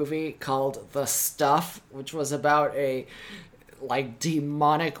watching a movie called The Stuff, which was about a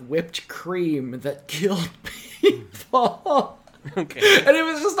demonic whipped cream that killed people. Okay. And it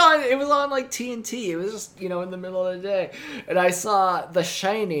was on TNT. It was just, in the middle of the day. And I saw The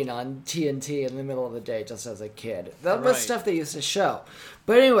Shining on TNT in the middle of the day just as a kid. That was stuff they used to show.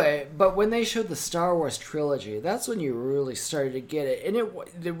 But anyway, when they showed the Star Wars trilogy, that's when you really started to get it.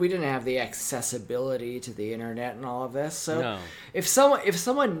 And we didn't have the accessibility to the internet and all of this. So No. if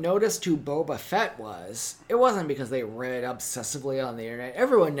someone noticed who Boba Fett was, it wasn't because they read obsessively on the internet.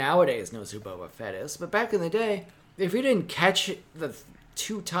 Everyone nowadays knows who Boba Fett is. But back in the day, if you didn't catch it the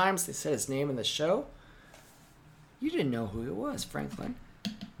 2 times they said his name in the show, you didn't know who it was, Franklin.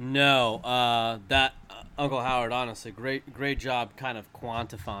 No, that Uncle Howard, honestly, great job kind of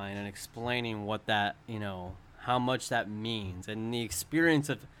quantifying and explaining what that, how much that means, and the experience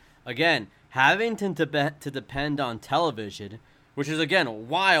of, again, having to depend on television, which is again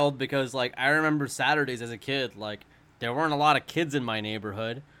wild because I remember Saturdays as a kid, there weren't a lot of kids in my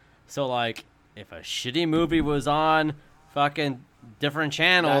neighborhood, so if a shitty movie was on fucking different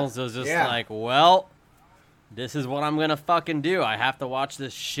channels, it was just well, this is what I'm gonna fucking do. I have to watch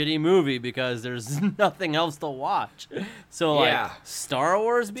this shitty movie because there's nothing else to watch. So Star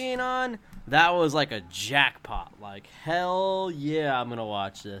Wars being on, that was like a jackpot. Hell yeah, I'm gonna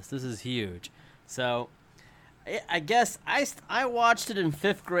watch this. This is huge. So I guess I watched it in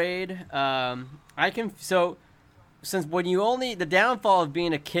 5th grade. Since when the downfall of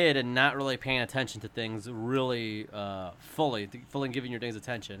being a kid and not really paying attention to things really fully giving your things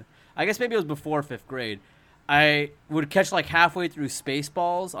attention, I guess maybe it was before 5th grade, I would catch halfway through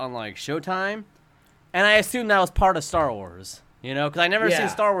Spaceballs on Showtime, and I assumed that was part of Star Wars, because I never seen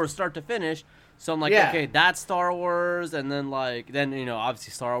Star Wars start to finish. So I'm okay, that's Star Wars, and then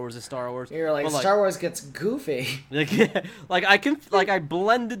obviously Star Wars is Star Wars. You're but Star Wars gets goofy. I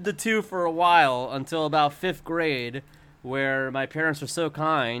blended the two for a while until about 5th grade, where my parents were so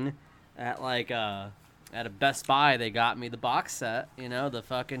kind at at a Best Buy they got me the box set, the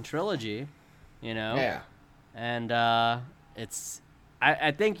fucking trilogy, Yeah. And I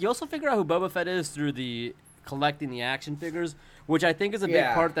think you also figure out who Boba Fett is through the collecting the action figures, which I think is a big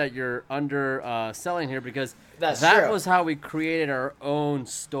part that you're selling here, because that true. was how we created our own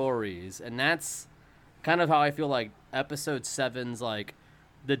stories, and that's kind of how I feel like Episode 7's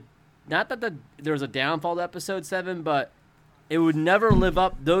not that there was a downfall to Episode 7, but it would never live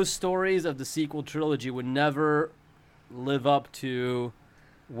up. Those stories of the sequel trilogy would never live up to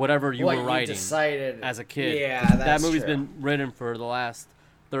whatever you were writing decided as a kid. Yeah, that's that movie's true. been written for the last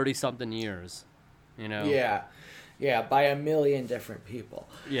 30-something years. Yeah, by a million different people.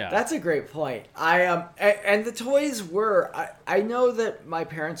 Yeah. That's a great point. And the toys were, I know that my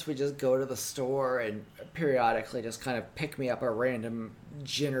parents would just go to the store and periodically just kind of pick me up a random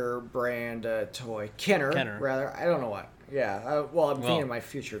Jenner brand toy. Kenner, rather. I don't know what. Yeah. I'm thinking of my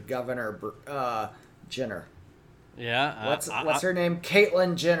future governor, Jenner. Yeah. What's her name?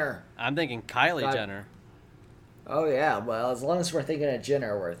 Caitlyn Jenner. I'm thinking Kylie Jenner. Oh, yeah. Well, as long as we're thinking of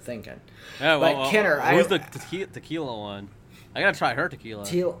Jenner, we're thinking. Yeah, but Kenner, who's the tequila one? I gotta try her tequila.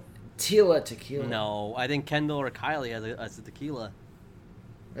 Tila tequila. No, I think Kendall or Kylie as a tequila.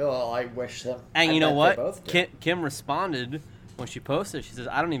 Well, I wish them. And I you know bet what? they both do. Kim responded when she posted, she says,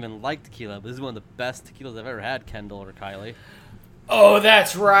 "I don't even like tequila, but this is one of the best tequilas I've ever had, Kendall or Kylie." Oh,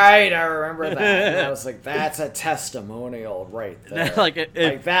 that's right. I remember that. And I was like, that's a testimonial right there. Like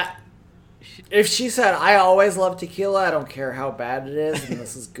that. If she said, I always love tequila, I don't care how bad it is, and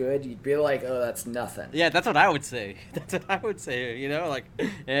this is good, you'd be like, oh, that's nothing. Yeah, that's what I would say. That's what I would say, you know? Like,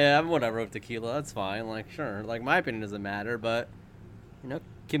 yeah, I'm whatever with tequila, that's fine. Like, sure. Like, my opinion doesn't matter, but, you know,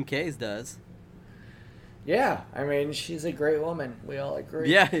 Kim K's does. Yeah, I mean, she's a great woman. We all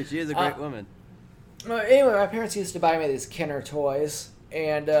agree. Yeah, she is a great woman. Well, anyway, my parents used to buy me these Kenner toys,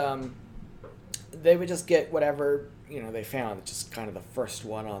 and they would just get whatever, you know, they found, just kind of the first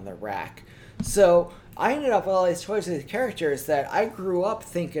one on the rack. So I ended up with all these toys of these characters that I grew up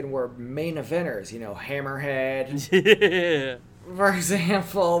thinking were main eventers. You know, Hammerhead, Yeah. for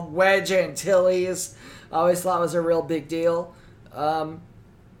example, Wedge Antilles. I always thought was a real big deal. No,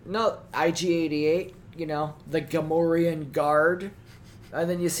 IG-88, you know, the Gamorrean Guard. And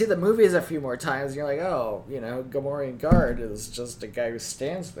then you see the movies a few more times, and you're like, oh, you know, Gamorrean Guard is just a guy who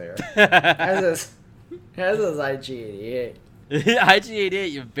stands there. As is IG-88.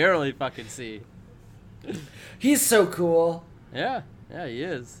 IG-88, you barely fucking see. He's so cool. Yeah, he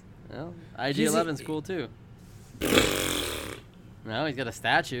is. Well, IG-11's cool, too. No, he's got a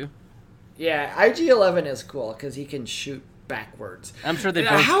statue. Yeah, IG-11 is cool, because he can shoot backwards. I'm sure they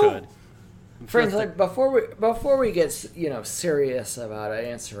both could. Friends, like, before we get, you know, serious about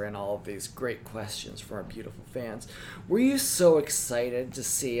answering all of these great questions from our beautiful fans, were you so excited to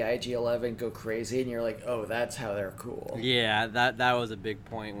see IG-11 go crazy, and you're like, oh, that's how they're cool? Yeah, that was a big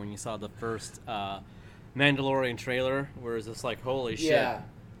point when you saw the first Mandalorian trailer, where it's just like, holy shit. Yeah.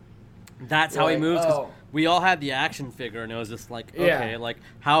 That's how he Like, moves. 'Cause oh. we all had the action figure, and it was just like, okay, Yeah. like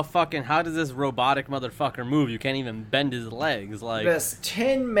how does this robotic motherfucker move? You can't even bend his legs, like. This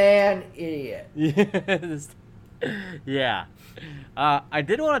Tin-Man idiot. Yeah. I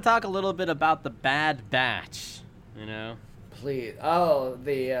did want to talk a little bit about the Bad Batch. You know, Please. Oh,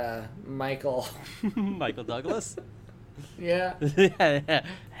 the Michael. Michael Douglas. Yeah. Yeah.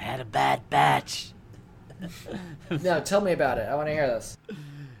 Had a bad batch. No, tell me about it. I want to hear this.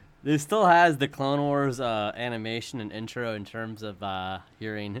 It still has the Clone Wars animation and intro in terms of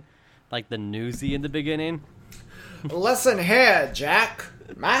hearing like the newsy in the beginning. Listen here, Jack.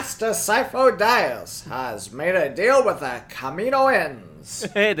 Master Sifo Dyas has made a deal with the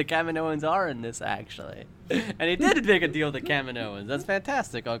Kaminoans. Hey, the Kaminoans are in this actually, and he did make a deal with the Kaminoans. That's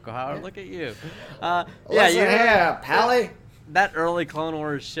fantastic, Uncle Howard. Look at you. Listen here, Pally. That early Clone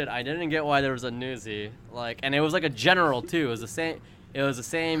Wars shit, I didn't get why there was a newsy. Like, and it was like a general too. It was the same. It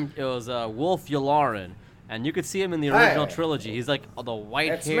was Wolf Yularen, and you could see him in the original trilogy. He's like the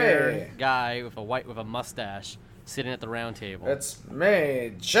white-haired guy with a mustache sitting at the round table. It's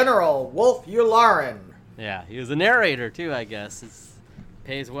me, General Wolf Yularen. Yeah, he was a narrator too, I guess. It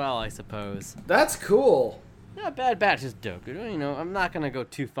pays well, I suppose. That's cool. Yeah, Bad Batch is dope. You know, I'm not gonna go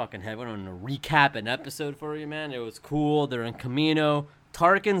too fucking heavy. I'm gonna recap an episode for you, man. It was cool. They're in Kamino.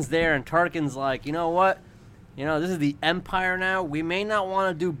 Tarkin's there, and Tarkin's like, you know what? You know, this is the Empire now. We may not want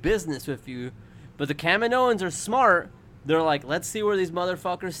to do business with you, but the Kaminoans are smart. They're like, let's see where these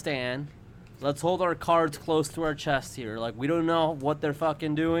motherfuckers stand. Let's hold our cards close to our chest here. Like, we don't know what they're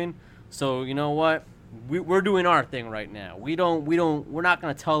fucking doing. So, you know what? We're doing our thing right now. We're not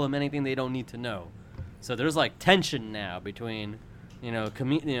going to tell them anything they don't need to know. So there's like tension now between, the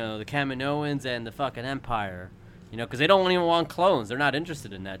Kaminoans and the fucking Empire. You know, because they don't even want clones. They're not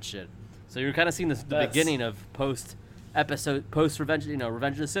interested in that shit. So you're kind of seeing the beginning of post Revenge,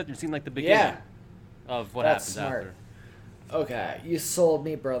 Revenge of the Sith. You're seeing like the beginning of what happens smart. after. Okay, you sold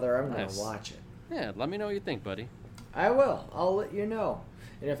me, brother. I'm going Nice. to watch it. Yeah, let me know what you think, buddy. I will. I'll let you know.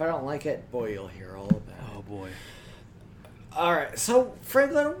 And if I don't like it, boy, you'll hear all about it. Oh boy. All right, so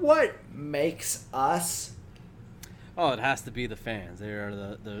Franklin, what makes us? Oh, it has to be the fans.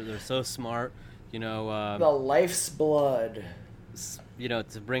 They're so smart. The life's blood.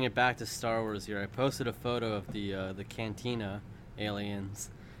 To bring it back to Star Wars here, I posted a photo of the Cantina aliens,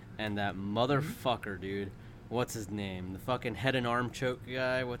 and that motherfucker, dude. What's his name? The fucking head and arm choke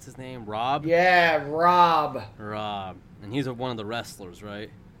guy. What's his name? Rob? Yeah, Rob. Rob. And he's one of the wrestlers, right?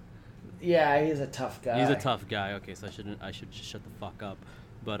 Yeah, he's a tough guy. He's a tough guy. Okay, so I should just shut the fuck up.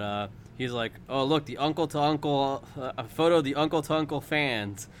 But he's like, oh look, the uncle to uncle, a photo of the uncle to uncle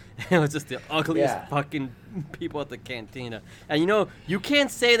fans. It was just the ugliest fucking people at the cantina. And you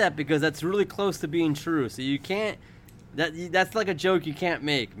can't say that because that's really close to being true. So you can't. That's like a joke you can't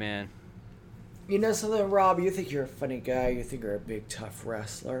make, man. You know something, Rob? You think you're a funny guy. You think you're a big tough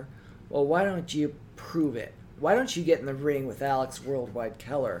wrestler. Well, why don't you prove it why don't you get in the ring with Alex Worldwide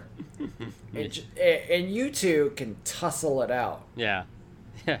Keller? and you two can tussle it out. Yeah.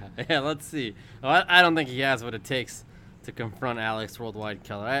 Let's see. Well, I don't think he has what it takes to confront Alex Worldwide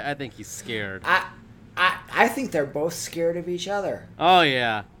Keller. I think he's scared. I think they're both scared of each other. Oh,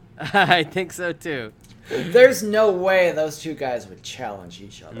 yeah. I think so, too. There's no way those two guys would challenge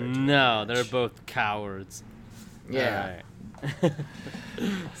each other. No, they're both cowards. Yeah. All right.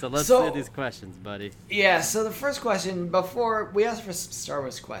 So let's do these questions, buddy. Yeah, so the first question, before we asked for some Star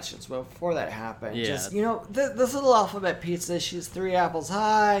Wars questions, but before that happened, just, this little alphabet pizza, she's 3 apples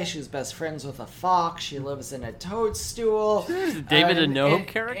high, she's best friends with a fox, she lives in a toadstool. David a gnome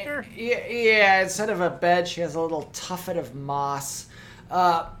character? Yeah, instead of a bed, she has a little tuffet of moss.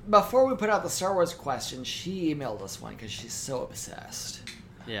 Before we put out the Star Wars question, she emailed us one because she's so obsessed.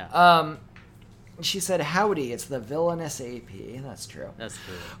 Yeah. She said, howdy, it's the villainous AP. That's true. That's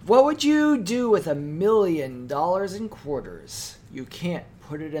true. What would you do with $1 million in quarters? You can't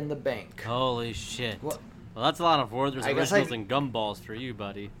put it in the bank. Holy shit. Well, that's a lot of Werther's I guess Originals and gumballs for you,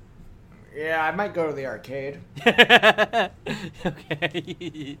 buddy. Yeah, I might go to the arcade.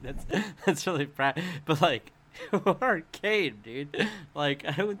 Okay. That's really but like, arcade, dude. Like,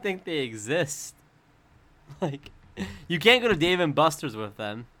 I don't think they exist. Like, you can't go to Dave & Buster's with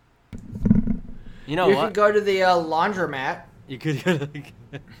them. You know you what? could go to the laundromat. You could go to,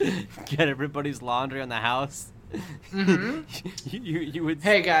 get everybody's laundry on the house. Mm-hmm. you would.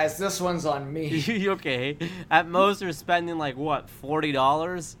 Hey guys, this one's on me. Okay. At most, you're spending like what,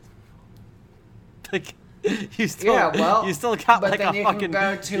 $40? Like, you still got like a fucking.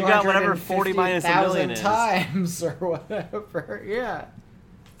 You got whatever 40 minus a million is. times or whatever. Yeah.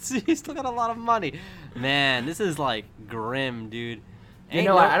 So you still got a lot of money, man. This is like grim, dude. You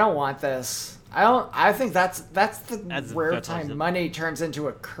know what? I don't want this. I think that's rare time like money turns into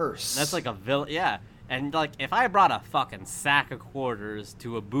a curse. That's like a villain. Yeah. And like, if I brought a fucking sack of quarters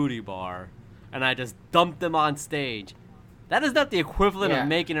to a booty bar, and I just dumped them on stage, that is not the equivalent of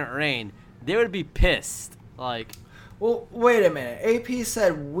making it rain. They would be pissed. Like. Well, wait a minute. AP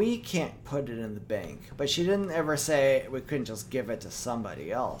said we can't put it in the bank, but she didn't ever say we couldn't just give it to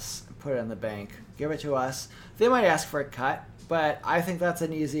somebody else and put it in the bank. Give it to us. They might ask for a cut. But I think that's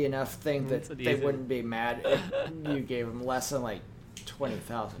an easy enough thing that they wouldn't be mad if you gave them less than like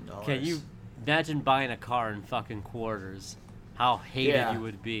 $20,000. Can you imagine buying a car in fucking quarters? How hated you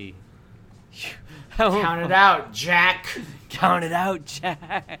would be. Count it out, Jack. Count it out,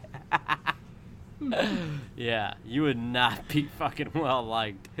 Jack. Yeah, you would not be fucking well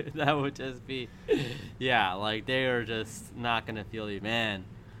liked. That would just be, like they are just not gonna feel you, man.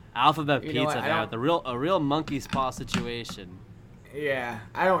 Alphabet Pizza, man, a real monkey's paw situation. Yeah,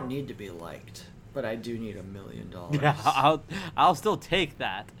 I don't need to be liked, but I do need $1 million. Yeah, I'll still take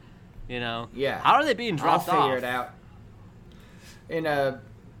that. You know. Yeah. How are they being dropped off? I'll figure it out.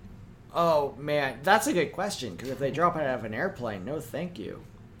 Oh man, that's a good question. Because if they drop it out of an airplane, no, thank you.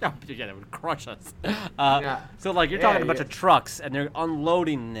 Oh, yeah, that would crush us. So like you're talking a bunch of trucks and they're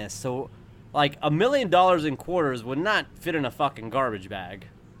unloading this. So like $1 million in quarters would not fit in a fucking garbage bag.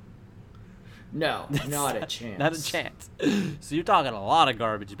 No, not a chance. Not a chance. So you're talking a lot of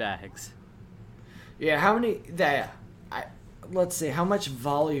garbage bags. Yeah, how many? Let's see. How much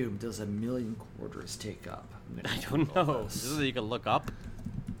volume does $1 million quarters take up? I don't know. This is something you can look up.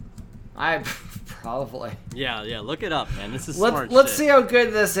 I probably. Yeah. Look it up, man. This is smart shit. Let's see how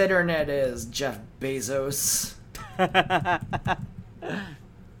good this internet is, Jeff Bezos.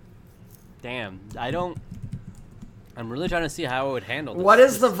 Damn, I'm really trying to see how I would handle this. What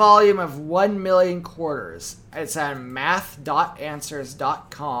is the volume of 1 million quarters? It's on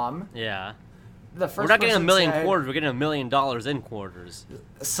math.answers.com. Yeah. The first we're not getting $1 million said, quarters. We're getting $1 million in quarters.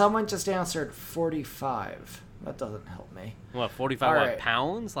 Someone just answered 45. That doesn't help me. What, 45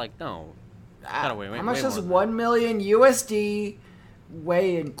 pounds? Like, no. Gotta wait, how much does 1 million USD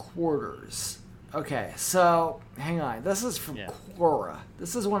weigh in quarters? Okay, so hang on. This is from Quora.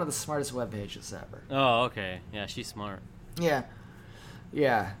 This is one of the smartest web pages ever. Oh, okay. Yeah, she's smart. Yeah,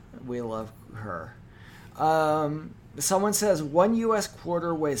 we love her. Someone says 1 U.S.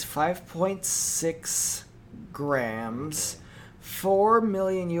 quarter weighs 5.6 grams. 4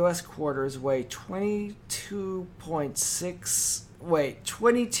 million U.S. quarters weigh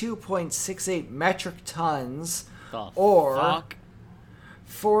 22.68 metric tons, or fuck?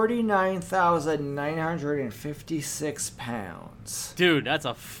 49,956 pounds. Dude, that's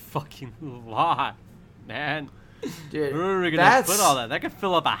a fucking lot, man. Dude, where are we gonna put all that? That could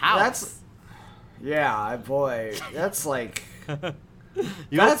fill up a house. Yeah, boy, that's like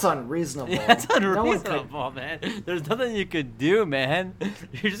That's unreasonable. Yeah, that's No one could- unreasonable, man. There's nothing you could do, man.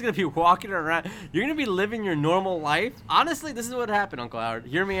 You're just gonna be walking around. You're gonna be living your normal life. Honestly, this is what happened, Uncle Howard.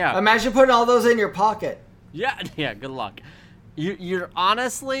 Hear me out. Imagine putting all those in your pocket. Yeah. Good luck. You're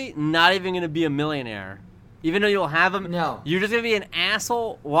honestly not even gonna be a millionaire, even though you'll have them. No. You're just gonna be an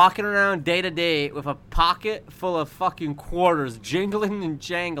asshole walking around day to day with a pocket full of fucking quarters, jingling and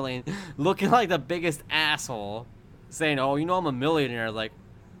jangling, looking like the biggest asshole, saying, "Oh, you know I'm a millionaire." Like,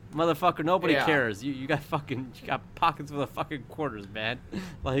 motherfucker, nobody Yeah. cares. You got pockets full of fucking quarters, man.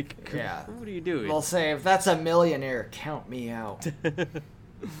 Like, Yeah. what are you doing? They'll say, if that's a millionaire, count me out.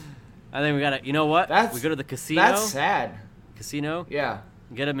 I think we gotta. You know what? That's- we go to the casino. That's sad. Casino. Yeah.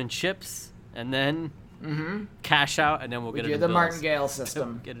 Get them in chips, and then Mm-hmm. cash out, and then we'll We get it do in the bills. martingale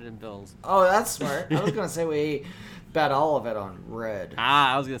system. Get it in bills. Oh, that's smart. I was going to say we bet all of it on red.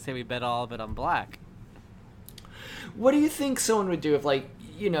 I was gonna say we bet all of it on black. What do you think someone would do if, like,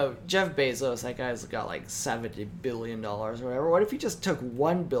 Jeff Bezos, that guy's got like $70 billion or whatever. What if he just took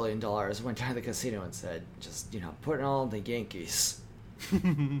 $1 billion, went down to the casino and said, just, put it all in the Yankees?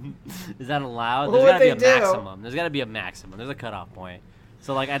 Is that allowed? What There's would gotta be they a do? maximum. There's gotta be a maximum. There's a cutoff point.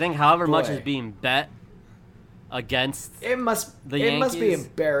 So like I think however much is Boy. being bet against. It must The be Yankees?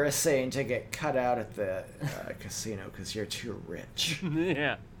 embarrassing to get cut out at the casino because you're too rich.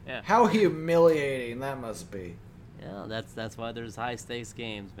 Yeah. How humiliating that must be. Yeah, that's why there's high stakes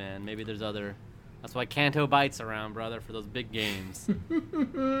games, man. Maybe there's other. That's why Kanto Bites around, brother, for those big games.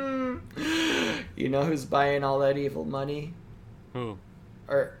 You know who's buying all that evil money? Who?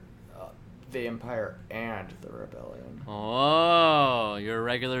 Or the Empire and the Rebellion. Oh, you're a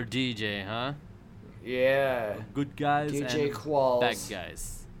regular DJ, huh? Yeah. Good guys DJ and Qualls. bad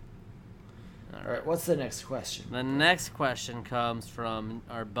guys. All right, what's the next question? The next question comes from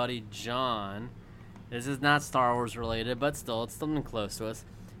our buddy John. This is not Star Wars related, but still, it's something close to us.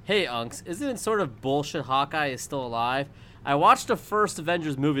 Hey, Unks, isn't it sort of bullshit Hawkeye is still alive? I watched the first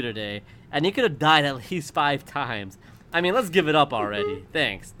Avengers movie today, and he could have died at least 5 times. I mean, let's give it up already.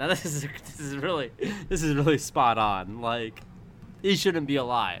 Thanks. Now this is really spot on. Like, he shouldn't be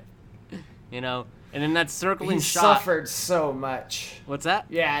alive, And in that circling He shot, suffered so much. what's that?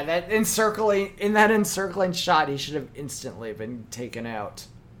 Yeah, that encircling shot, he should have instantly been taken out.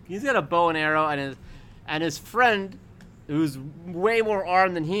 He's got a bow and arrow, and his friend, who's way more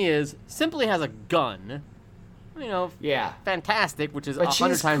armed than he is, simply has a gun. Yeah. Fantastic, which is But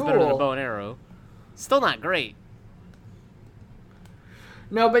 100 she's times better than a cool. bow and arrow. Still not great.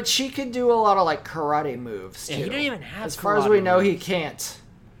 No, but she could do a lot of like karate moves too. Yeah, he didn't even have As far as karate we know, he moves. can't.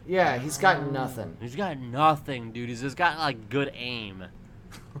 Yeah, he's got nothing. He's got nothing, dude. He's just got like good aim.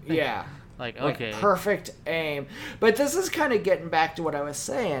 Yeah. Like, Like, okay. perfect aim. But this is kind of getting back to what I was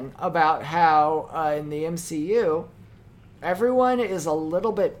saying about how in the MCU, everyone is a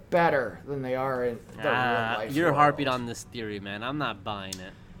little bit better than they are in the real life You're world. harping on this theory, man. I'm not buying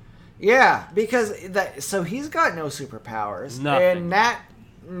it. Yeah, because so he's got no superpowers. Nothing. And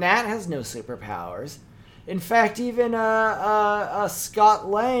Nat has no superpowers. In fact, even Scott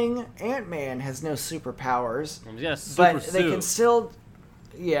Lang, Ant-Man, has no superpowers. He's got a super But suit. they can still,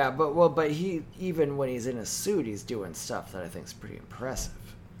 yeah. But he, even when he's in a suit, he's doing stuff that I think is pretty impressive.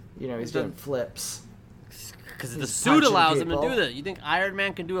 He's doing flips. Because the he's suit punching allows him to people. do that. You think Iron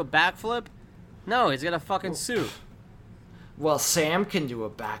Man can do a backflip? No, he's got a fucking suit. Well, Sam can do a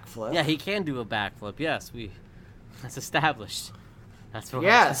backflip. Yeah, he can do a backflip. Yes, that's established. That's what.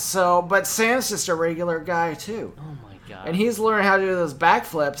 Yeah. So, but Sam's just a regular guy too. Oh my god. And he's learned how to do those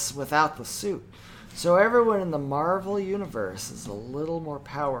backflips without the suit. So everyone in the Marvel universe is a little more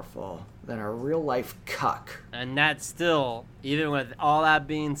powerful than a real life cuck. And that still, even with all that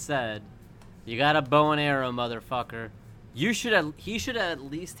being said, you got a bow and arrow, motherfucker. He should at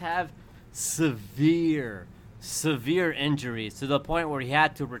least have severe injuries to the point where he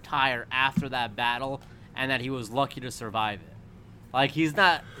had to retire after that battle, and that he was lucky to survive it. Like he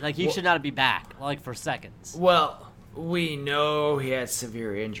should not be back for seconds. Well, we know he had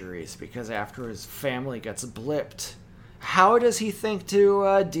severe injuries because after his family gets blipped, how does he think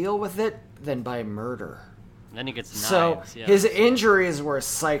to deal with it? Then by murder. Then he gets So knives. Yeah. his injuries were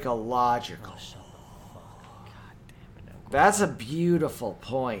psychological. That's a beautiful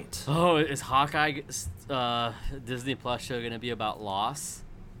point. Oh, is Hawkeye Disney Plus show gonna be about loss?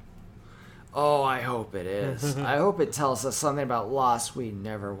 Oh, I hope it is. I hope it tells us something about loss we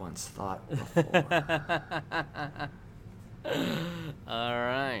never once thought before. All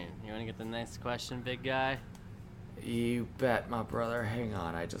right, you want to get the next question, big guy? You bet, my brother. Hang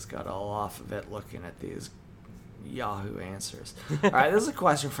on, I just got all off of it looking at these Yahoo answers. All right, this is a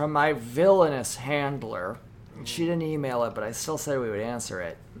question from my villainous handler. She didn't email it, but I still said we would answer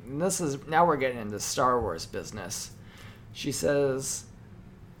it. And now we're getting into Star Wars business. She says,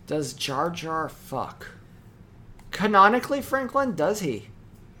 "Does Jar Jar fuck?" Canonically, Franklin, does he?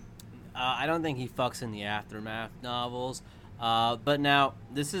 I don't think he fucks in the Aftermath novels. But now,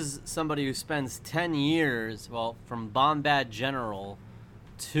 this is somebody who spends 10 years, well, from Bombad General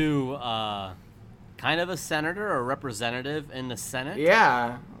to kind of a senator or representative in the Senate.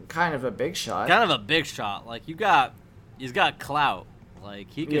 Yeah, kind of a big shot. Kind of a big shot. Like, he's got clout.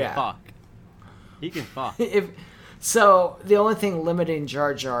 Like, he can fuck. He can fuck. So, the only thing limiting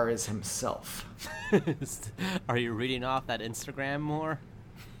Jar Jar is himself. Are you reading off that Instagram more?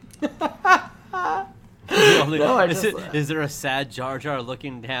 Is there a sad Jar Jar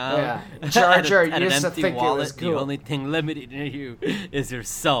looking down? Yeah, Jar Jar at used an to empty think wallet? it was cool. The only thing limiting you is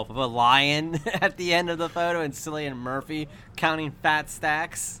yourself. Of a lion at the end of the photo and Cillian Murphy counting fat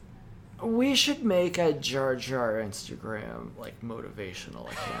stacks. We should make a Jar Jar Instagram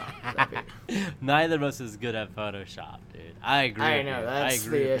motivational account. Neither of us is good at Photoshop, dude. I agree. I know, that's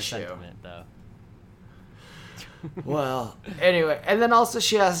the issue. Sentiment, though. Well, anyway, and then also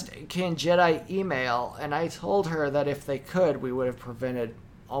she asked, "Can Jedi email?" And I told her that if they could, we would have prevented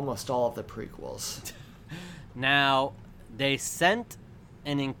almost all of the prequels. Now, they sent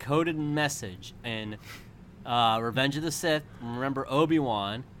an encoded message in Revenge of the Sith. Remember,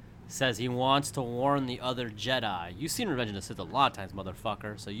 Obi-Wan says he wants to warn the other Jedi. You've seen Revenge of the Sith a lot of times,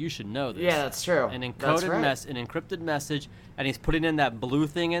 motherfucker, so you should know this. Yeah, that's true. An That's right. an encrypted message, and he's putting in that blue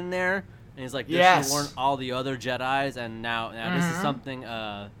thing in there. And he's like, this Yes. should warn all the other Jedis, and now this is something,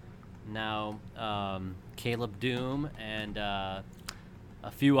 Caleb Doom and a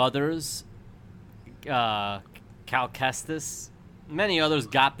few others, Cal Kestis, many others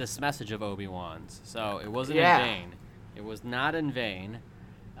got this message of Obi-Wan's, so it wasn't in vain. It was not in vain.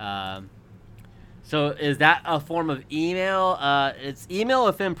 So is that a form of email? It's email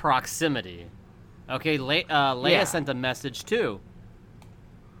within proximity. Okay, Leia sent a message too.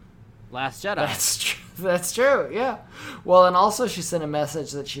 Last Jedi. That's true, yeah. Well, and also she sent a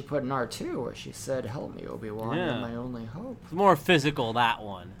message that she put in R2 where she said, "Help me, Obi-Wan, you're my only hope." It's more physical, that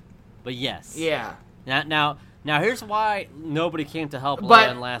one. But yes. Yeah. Now here's why nobody came to help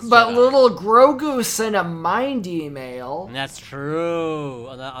Leia in Last Jedi. But little Grogu sent a mind email. And that's true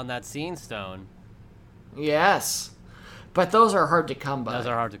on that scene stone. Yes. But those are hard to come by. Those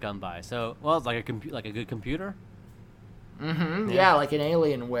are hard to come by. So, well, it's like a good computer. Mm-hmm. Yeah, like an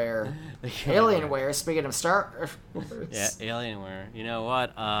Alienware. Alienware, speaking of Star Wars. Yeah, Alienware. You know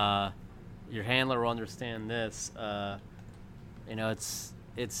what? Your handler will understand this. It's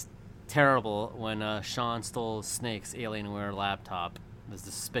terrible when Sean stole Snake's Alienware laptop. Those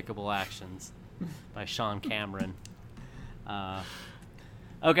despicable actions by Sean Cameron.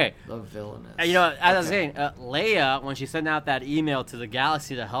 Okay. The villainous. As I was saying, Leia, when she sent out that email to the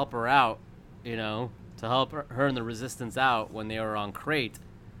galaxy to help her out, to help her and the Resistance out when they were on Crate.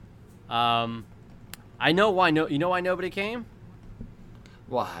 I know why. You know why nobody came?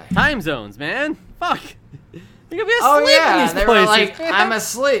 Why? Time zones, man. Fuck. You're gonna be asleep Oh yeah, in these they places. were like, man. "I'm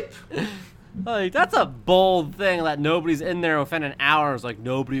asleep." Like, that's a bold thing that nobody's in there within an hour. It's like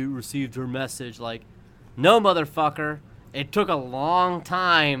nobody received her message. Like, no, motherfucker. It took a long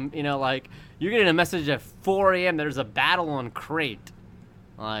time. Like, you're getting a message at 4 a.m. There's a battle on Crate.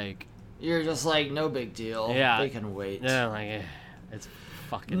 Like. You're just like, no big deal. Yeah. They can wait. Yeah, like, it's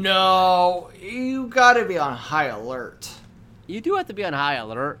fucking... No, you gotta be on high alert. You do have to be on high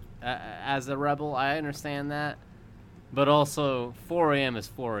alert as a rebel. I understand that. But also, 4 a.m. is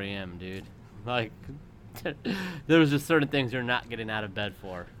 4 a.m., dude. Like, there's just certain things you're not getting out of bed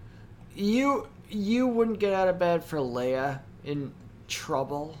for. You wouldn't get out of bed for Leia in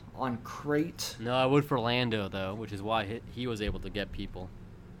trouble on Crate? No, I would for Lando, though, which is why he was able to get people.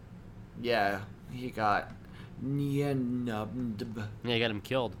 Yeah, he got nubbed. Yeah, you got him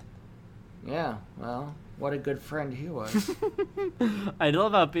killed. Yeah, well, what a good friend he was. I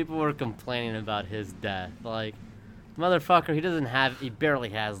love how people were complaining about his death. Like, motherfucker, he barely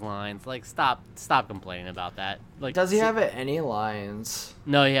has lines. Like, stop complaining about that. Like, Does he have any lines?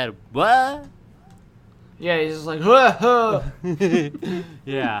 No, he had, what? Yeah, he's just like, huh.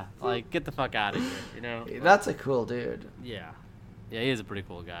 Yeah, like, get the fuck out of here, That's a cool dude. Yeah. Yeah, he is a pretty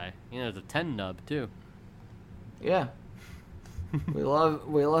cool guy. There's a 10 nub, too. Yeah. we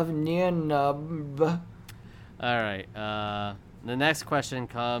love Nia Nub. All right. The next question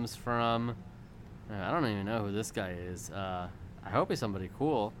comes from... I don't even know who this guy is. I hope he's somebody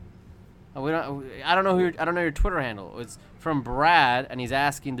cool. I don't know your Twitter handle. It's from Brad, and he's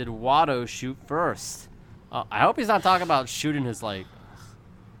asking, did Watto shoot first? I hope he's not talking about shooting his load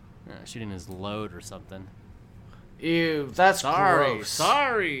or something. Ew, that's gross.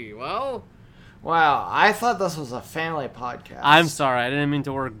 Sorry. Well, Wow, I thought this was a family podcast. I'm sorry. I didn't mean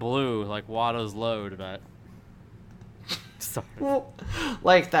to work blue like Watto's load, but sorry.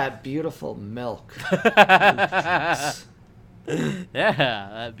 Like that beautiful milk. Yeah,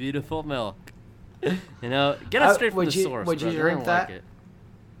 that beautiful milk. You know, get it straight from the source. Would you brother. I drink don't that? like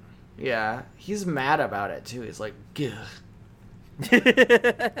Yeah, he's mad about it too. He's like, "Gah."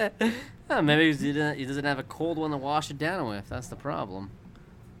 it. Oh, maybe he doesn't have a cold one to wash it down with. That's the problem.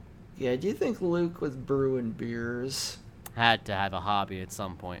 Yeah, do you think Luke was brewing beers? Had to have a hobby at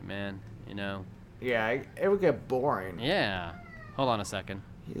some point, man. You know. Yeah, it would get boring. Yeah. Hold on a second.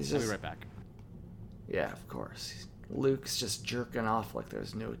 He's I'll just be right back. Yeah, of course. Luke's just jerking off like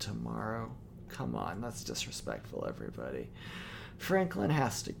there's no tomorrow. Come on, that's disrespectful, everybody. Franklin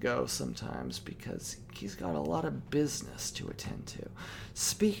has to go sometimes because he's got a lot of business to attend to.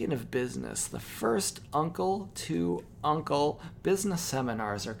 Speaking of business, the first Uncle to Uncle business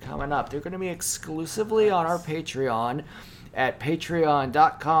seminars are coming up. They're going to be exclusively on our Patreon at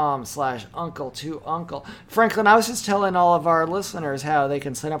patreon.com/uncle2uncle. Franklin, I was just telling all of our listeners how they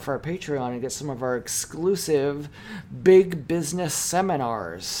can sign up for our Patreon and get some of our exclusive big business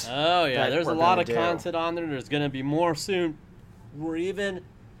seminars. Oh, yeah. that There's a we're lot gonna of do. content on there. There's going to be more soon. We're even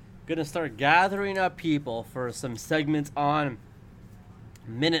going to start gathering up people for some segments on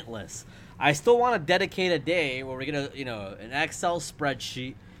Minuteless. I still want to dedicate a day where we're going to, an Excel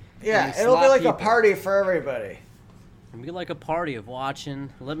spreadsheet. Yeah, and it'll be slot like a people. party for everybody. It'll be like a party of watching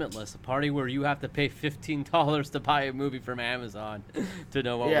Limitless, a party where you have to pay $15 to buy a movie from Amazon to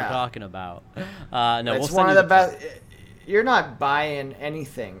know what Yeah. we're talking about. No, It's we'll one send of you the best. You're not buying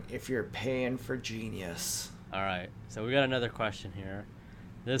anything if you're paying for genius. All right, so we got another question here.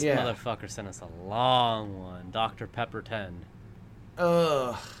 This Yeah. motherfucker sent us a long one. Dr. Pepper 10.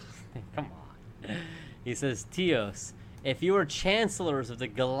 Ugh. Come on. He says, Tios, if you were chancellors of the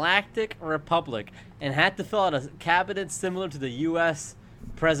Galactic Republic and had to fill out a cabinet similar to the U.S.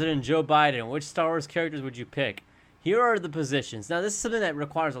 President Joe Biden, which Star Wars characters would you pick? Here are the positions. Now, this is something that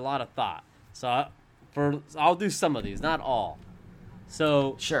requires a lot of thought. So I'll do some of these, not all.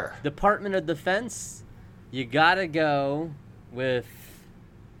 So, Sure. Department of Defense, you gotta go with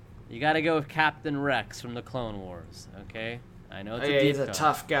Captain Rex from the Clone Wars. Okay, I know it's a deep He's a cut.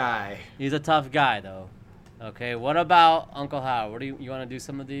 tough guy. He's a tough guy, though. Okay, what about Uncle Howard? What do you want to do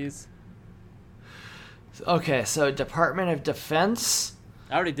some of these? Okay, so Department of Defense.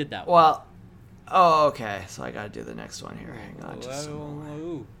 I already did that one. Well, okay. So I gotta do the next one here. Hang on. Just a moment.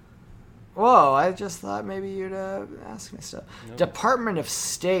 Ooh. Whoa, I just thought maybe you'd ask me stuff. Nope. Department of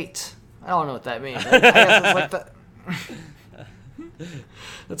State. I don't know what that means. I guess it's like the.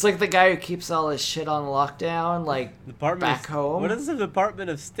 It's like the guy who keeps all his shit on lockdown, like back home. What does the Department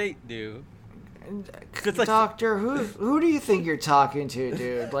of State do? It's like- Doctor, who do you think you're talking to,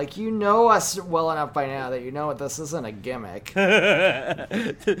 dude? Like, you know us well enough by now that you know this isn't a gimmick.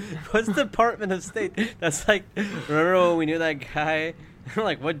 What's Department of State? That's like, remember when we knew that guy? We're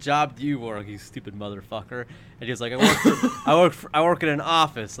like, what job do you work, you stupid motherfucker? And he was like, I work in an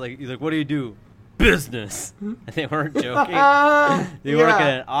office. Like, he's like, what do you do? Business. And they weren't joking. They work in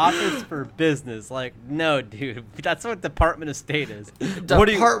an office for business. Like, no, dude, that's what Department of State is. What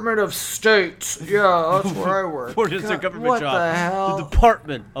do you- Department of State. Yeah, that's where I work. What is a God, government what job? the hell? The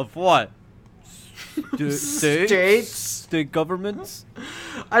Department of what? States? State governments?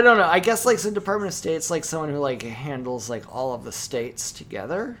 I don't know. I guess like some Department of State's like someone who like handles like all of the states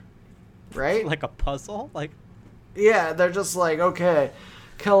together, right? Like a puzzle? Like, Yeah, they're just like, okay,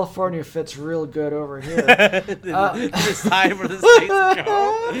 California fits real good over here. they decide where the states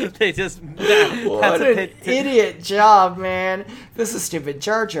go. They just What an idiot job, man. This is stupid.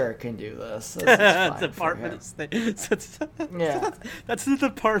 Jar Jar can do this. This is fine for Department him. of State. So Yeah. that's the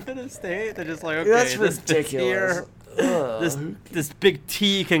Department of State. They're just like, okay, That's this fits ridiculous. here. Ugh. This big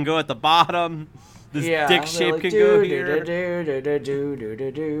T can go at the bottom. This Yeah, dick they're shape like, can go here.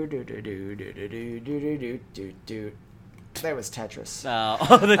 That was Tetris.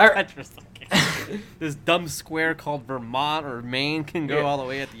 Oh, the Alright. Tetris. Okay. This dumb square called Vermont or Maine can go Yeah. all the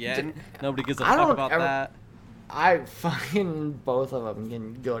way at the end. Nobody gives a I fuck don't about ever- that. I fucking both of them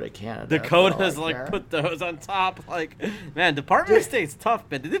can go to Canada. for Dakota's all I like care. put those on top. Like, man, Department of State's tough,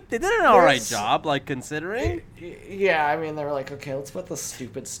 but they did an alright There's- job. Like considering. Yeah, I mean, they were like, okay, let's put the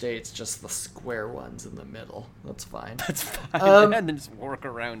stupid states, just the square ones in the middle. That's fine. That's fine, Um, and then just work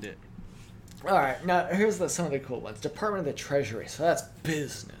around it. All right, now here's some of the cool ones. Department of the Treasury, so that's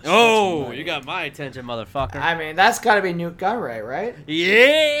business. That's Oh, money. you got my attention, motherfucker. I mean, that's got to be Newt Gunray, right?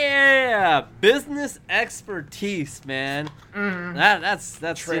 Yeah, business expertise, man. Mm-hmm. That's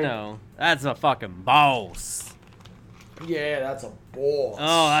Trade. that's a fucking boss. Yeah, that's a boss.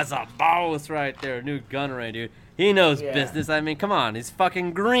 Oh, that's a boss right there. Newt Gunray, dude. He knows Yeah. business. I mean, come on. He's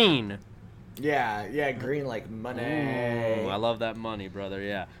fucking green. Yeah, green like money. Ooh, I love that money, brother.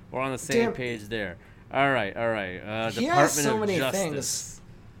 Yeah. We're on the same Damn. page there. All right. He Department has so of many Justice. things.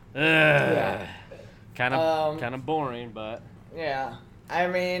 Yeah. Kind of boring, but Yeah. I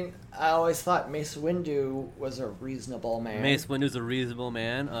mean, I always thought Mace Windu was a reasonable man. Mace Windu's a reasonable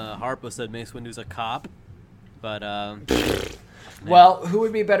man. Harpo said Mace Windu's a cop, but Well, who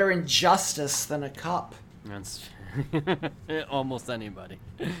would be better in justice than a cop? that's almost anybody,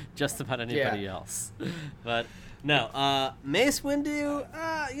 just about anybody else. But no, Mace Windu.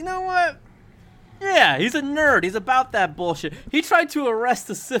 You know what? Yeah, he's a nerd. He's about that bullshit. He tried to arrest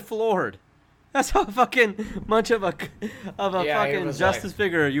the Sith Lord. That's how fucking much of a Yeah, he fucking was justice like,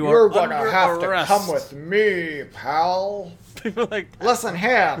 figure you You're are. gonna under have arrest. to come with me, pal. People like, Listen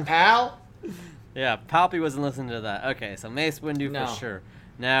here, pal. yeah, Palpy wasn't listening to that. Okay, so Mace Windu No. for sure.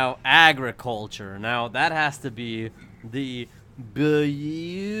 Now agriculture. Now that has to be the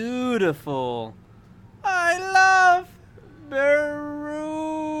beautiful. I love Beru.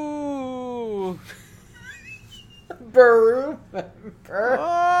 Burr.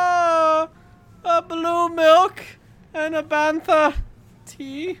 Oh, a blue milk and a bantha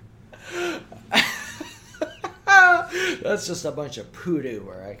tea. That's just a bunch of poodoo,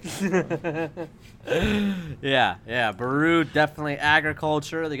 right? Yeah. Beru definitely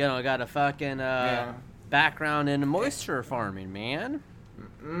agriculture. They got a fucking background in moisture farming, man.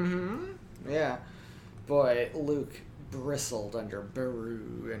 Yeah. Boy, Luke bristled under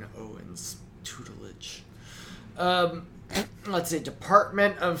Beru and Owen's tutelage. Let's see,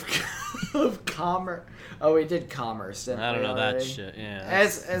 Department of Commerce. Oh, we did commerce, didn't we? I don't know that already? shit. Yeah,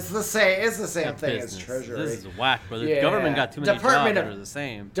 It's the same that's thing business. as Treasury. This is whack, brother. The Yeah. government got too many Department jobs of- that are the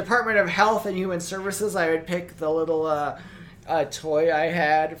same. Department of Health and Human Services. I would pick the little toy I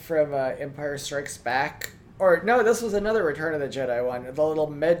had from Empire Strikes Back. Or no, this was another Return of the Jedi one. The little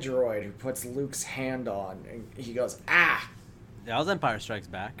Medroid who puts Luke's hand on, and he goes, "Ah." That was Empire Strikes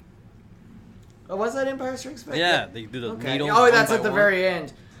Back. Oh, was that Empire Strikes Back? Yeah, they do the Okay. needles. Oh, one that's by at the one. very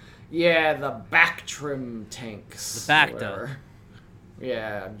end. Yeah, the Bactrim tanks. The Bacta. whatever.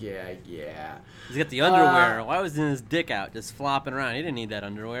 Yeah. He's got the underwear. Why was his dick out, just flopping around? He didn't need that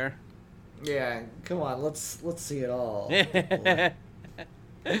underwear. Yeah, come on, let's see it all. You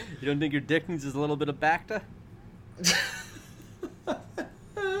don't think your dick needs just a little bit of Bacta?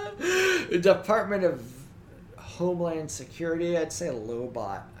 Department of Homeland Security, I'd say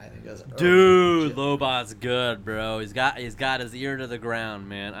Lobot. I think is Dude, Lobot's good, bro. He's got his ear to the ground,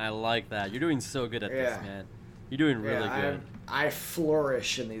 man. I like that. You're doing so good at this, Yeah. man. You're doing really good. I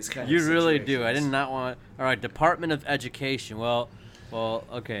flourish in these kind of You situations. really do. I did not want. All right, Department of Education. Well,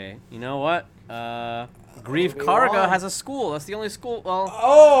 okay. You know what? Grief do you Karga want? has a school. That's the only school. Well,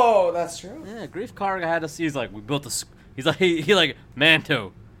 Oh, that's true. yeah. Grief Karga had a. He's like, we built a. He's like, he like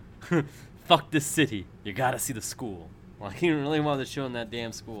Manto. Fuck this city. You gotta see the school. Like he really wanted to show him that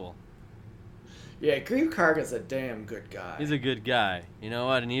damn school. Yeah, Grief Karga's a damn good guy. He's a good guy. You know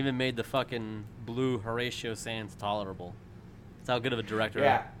what? And he even made the fucking blue Horatio Sands tolerable. That's how good of a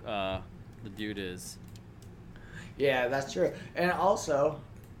director the dude is. Yeah, that's true. And also,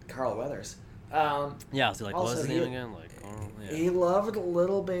 Carl Weathers. Yeah, so like, what was Also, his name he- again? Like, yeah. He loved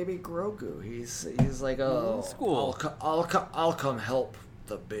little baby Grogu. He's like, oh, That's cool. I'll come help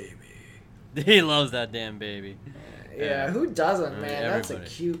the baby. He loves that damn baby. Yeah, who doesn't, man? That's a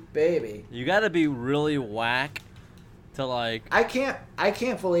everybody. cute baby. You gotta be really whack to like. I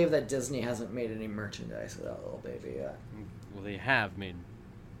can't believe that Disney hasn't made any merchandise of that little baby yet. Well, they have made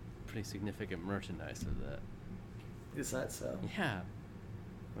pretty significant merchandise of that. Is that so? Yeah.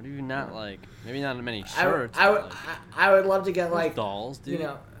 What do you not like? Maybe not many I would- shirts. I but, would like, I would love to get there's like dolls, dude. you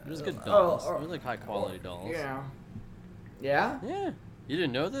know, There's good oh, dolls. or- There's like high quality dolls. You know. Yeah. Yeah. You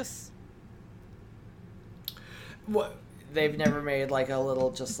didn't know this? What? They've never made like a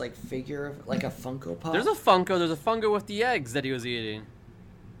little just like figure of like a Funko Pop. There's a Funko. There's a Funko with the eggs that he was eating.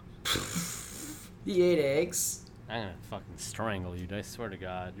 He ate eggs. I'm gonna fucking strangle you. I swear to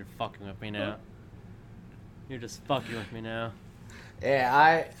God, you're fucking with me now. You're just fucking with me now.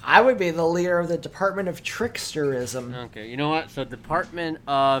 Yeah, I would be the leader of the Department of Tricksterism. Okay, you know what? So Department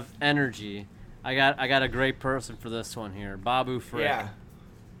of Energy. I got a great person for this one here. Babu Frick. Yeah.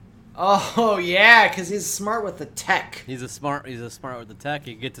 Oh yeah, because he's smart with the tech. He's a smart with the tech.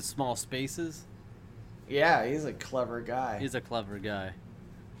 He can get to small spaces. Yeah, he's a clever guy. He's a clever guy.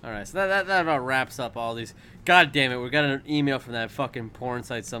 All right, so that about wraps up all these. God damn it, we got an email from that fucking porn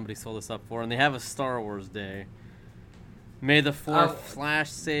site somebody sold us up for, and they have a Star Wars day. May the 4th flash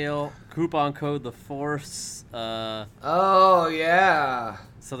sale, coupon code the Force. Oh yeah.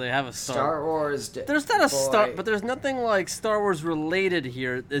 So they have a Star Wars. There's not a Star, but there's nothing like Star Wars related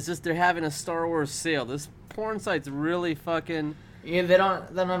here. It's just they're having a Star Wars sale. This porn site's really fucking. Yeah, they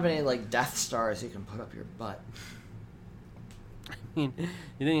don't have any like Death Stars you can put up your butt. I mean,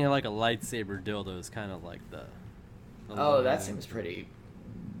 you think like a lightsaber dildo is kind of like the Oh, that seems pretty.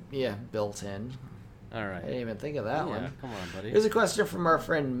 Yeah, built in. All right. I didn't even think of that Yeah, one. come on, buddy. Here's a question from our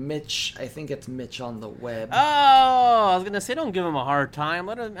friend Mitch. I think it's Mitch on the web. Oh, I was gonna say, don't give him a hard time.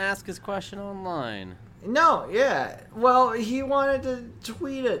 Let him ask his question online. No, yeah. Well, he wanted to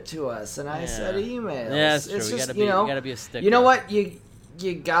tweet it to us, and I said email. Yeah, that's true. It's You just, gotta you gotta be a stickler. You know what? You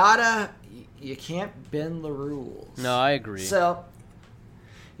can't bend the rules. No, I agree. So,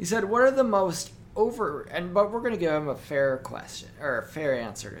 he said, what are the most but we're going to give him a fair question, or a fair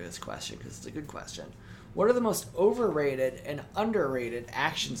answer to his question, because it's a good question. What are the most overrated and underrated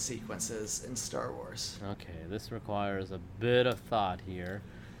action sequences in Star Wars? Okay, this requires a bit of thought here.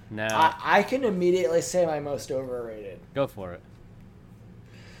 Now, I can immediately say my most overrated. go for it.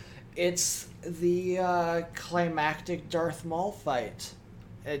 It's the climactic Darth Maul fight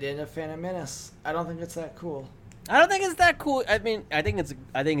at the end of Phantom Menace. I don't think it's that cool. I don't think it's that cool. I mean, I think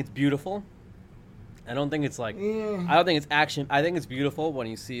it's beautiful. I don't think it's like. Yeah. I don't think it's action. I think it's beautiful when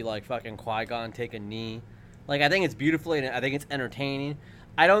you see like fucking Qui-Gon take a knee. Like I think it's beautiful and I think it's entertaining.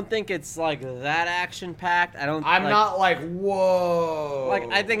 I don't think it's like that action packed. I'm not like whoa.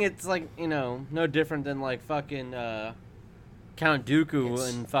 Like I think it's like no different than like fucking Count Dooku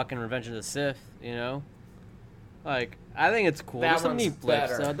in fucking Revenge of the Sith. Like I think it's cool. That There's some one's neat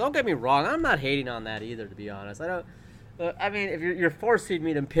flips. better. Don't get me wrong. I'm not hating on that either, to be honest. I don't. I mean, if you're forcing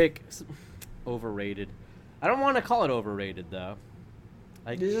me to pick. Overrated. I don't want to call it overrated though.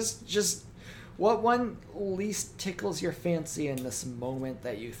 Like Just what one least tickles your fancy in this moment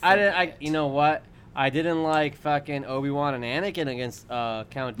that you think you know what? I didn't like fucking Obi-Wan and Anakin against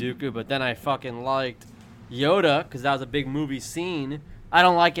Count Dooku, but then I fucking liked Yoda because that was a big movie scene. I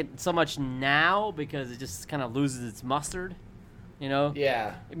don't like it so much now because it just kind of loses its mustard.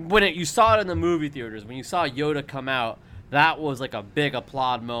 Yeah. When you saw it in the movie theaters, when you saw Yoda come out, that was like a big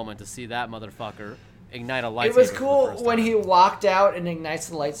applaud moment to see that motherfucker ignite a lightsaber. It was for the cool first when time. he walked out and ignites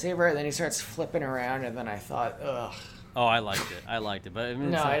the lightsaber, and then he starts flipping around, and then I thought, ugh. Oh, I liked it, but I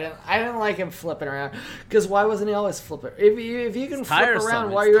mean, No, I didn't like him flipping around. Because why wasn't he always flipping? If you can flip tiresome.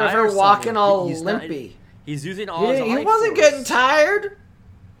 around, why It's are you ever tiresome. walking all He's not- limpy? He's using all his He light wasn't force. getting tired.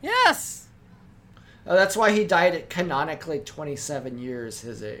 Yes. Oh, that's why he died at canonically 27 years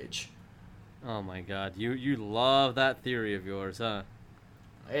his age. Oh my God, you love that theory of yours, huh?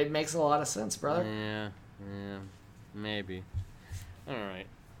 It makes a lot of sense, brother. Yeah, maybe. All right.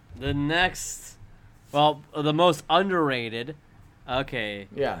 The next, the most underrated. Okay.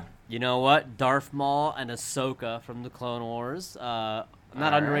 Yeah. You know what? Darth Maul and Ahsoka from the Clone Wars. Not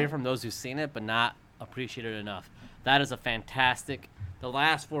All underrated right. from those who've seen it, but not appreciated enough. That is a fantastic. The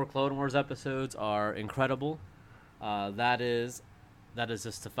last 4 Clone Wars episodes are incredible. That is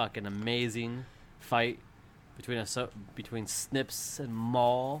just a fucking amazing fight between Snips and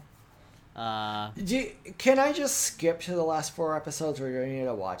Maul. Can I just skip to the last 4 episodes, or do you need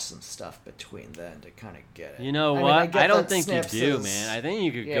to watch some stuff between then to kind of get it? You know I what? mean, get I don't that think you Snips do, is- man. I think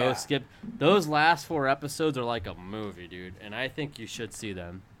you could Yeah. go skip. Those last 4 episodes are like a movie, dude, and I think you should see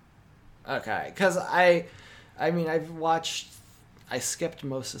them. Okay, because I skipped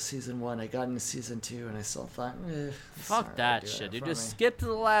most of season 1. I got into season 2, and I still thought, it's Fuck not that really doing shit, it dude. for Just me. skip to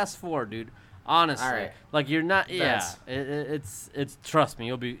the last 4, dude. Honestly, All right. like you're not. Yeah, That's- it's. Trust me,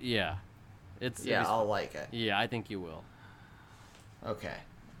 you'll be. Yeah, it's. Yeah, it's- I'll like it. Yeah, I think you will. Okay,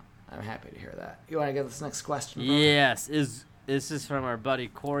 I'm happy to hear that. You want to get this next question? brother? Yes, this is from our buddy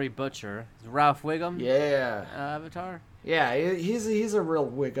Corey Butcher. Is Ralph Wiggum? Yeah. Avatar. Yeah, he's a real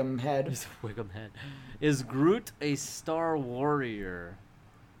Wiggum head. He's a Wiggum head. Is Groot a Star Warrior?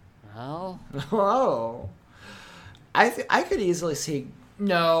 Well, Oh, I could easily see.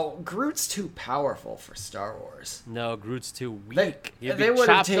 No, Groot's too powerful for Star Wars. no, Groot's too They, weak. He'd be they would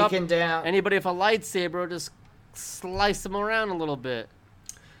have chopped up. taken down. Anybody with a lightsaber would just slice him around a little bit.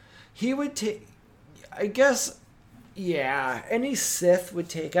 He would take. I guess. Yeah, any Sith would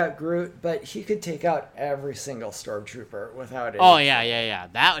take out Groot, but he could take out every single stormtrooper without any. Oh yeah.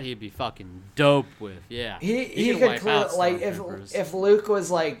 That he'd be fucking dope with. Yeah. He could could wipe clear, out like stormtroopers. if Luke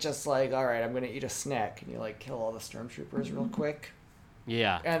was like just like, all right, I'm gonna eat a snack, can you like kill all the stormtroopers real quick,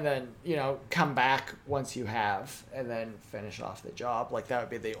 Yeah. and then come back once you have, and then finish off the job. Like that would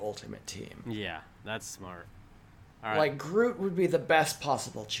be the ultimate team. Yeah. That's smart. All right. Like Groot would be the best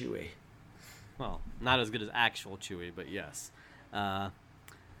possible Chewie. Well, Not as good as actual Chewie, but yes.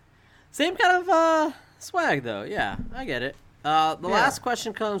 Same kind of swag, though. Yeah, I get it. The last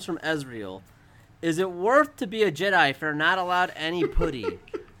question comes from Ezreal. Is it worth to be a Jedi if you're not allowed any putty?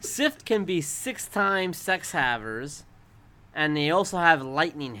 Sith can be 6-time sex havers, and they also have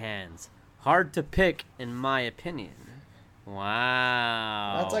lightning hands. Hard to pick, in my opinion.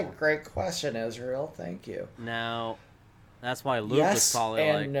 Wow. That's a great question, Israel. Thank you. Now, that's why Luke Yes was probably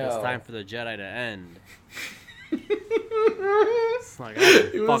and like, no. it's time for the Jedi to end. It's like, oh,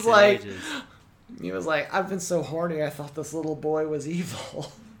 He was fucking like- ages. He was like, I've been so horny, I thought this little boy was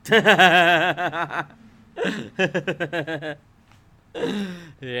evil.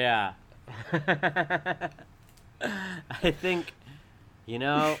 Yeah. I think,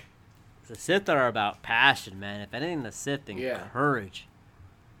 the Sith are about passion, man. If anything, the Sith encourage,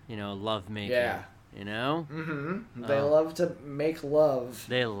 love making. Yeah. Mm-hmm. They love to make love.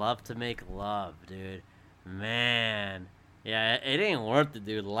 They love to make love, dude. Man. Yeah, it ain't worth it,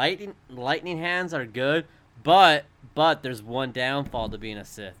 dude. Lightning hands are good, but there's one downfall to being a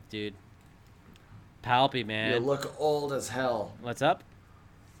Sith, dude. Palpy, man. You look old as hell. What's up?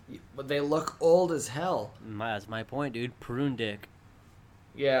 But they look old as hell. That's my point, dude. Prune dick.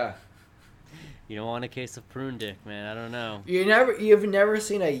 Yeah. You don't want a case of prune dick, man. I don't know. You've never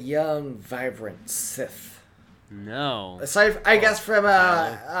seen a young, vibrant Sith. No. Aside, I guess from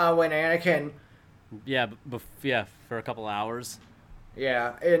when Anakin, Yeah, for a couple hours.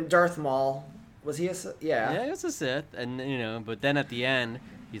 yeah, and Darth Maul, was he a Sith? Yeah. Yeah, it's a Sith, and but then at the end,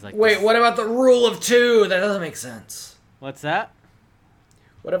 he's like, Wait, what about the rule of two? That doesn't make sense. What's that?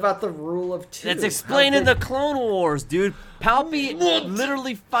 What about the rule of two? It's explained in the Clone Wars, dude. Palpy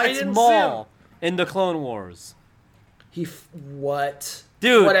literally fights Maul in the Clone Wars. What?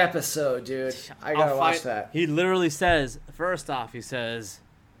 Dude. What episode, dude? I gotta watch that. He literally says, first off,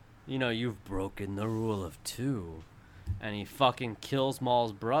 you've broken the rule of two. And he fucking kills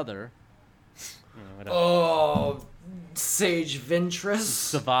Maul's brother. Oh, Sage Ventress.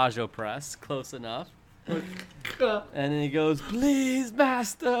 Savage Opress, close enough. And then he goes, "Please,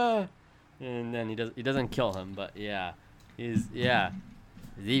 master." And then he doesn't kill him, but the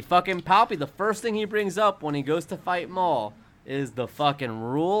fucking Palpy. The first thing he brings up when he goes to fight Maul is the fucking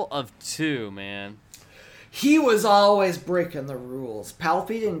rule of two, man. He was always breaking the rules.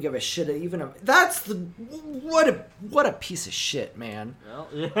 Palpy didn't give a shit. What a piece of shit, man. Well,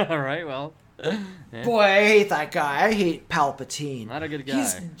 yeah, right. Well, Boy, I hate that guy. I hate Palpatine. Not a good guy.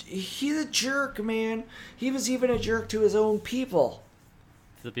 He's a jerk, man. He was even a jerk to his own people.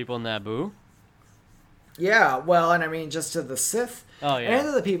 to the people in Naboo. Yeah, well, and I mean, just to the Sith. Oh, yeah. And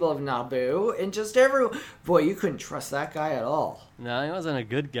to the people of Naboo. And just everyone. Boy, you couldn't trust that guy at all. No, he wasn't a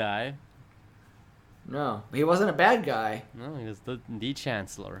good guy. No, he wasn't a bad guy. No, he was the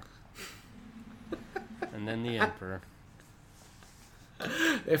Chancellor. And then the Emperor.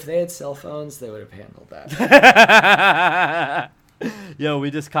 If they had cell phones, they would have handled that. Yo, we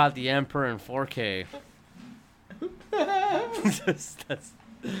just caught the Emperor in 4K.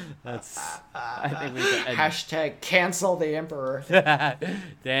 that's I think we can Hashtag cancel the Emperor.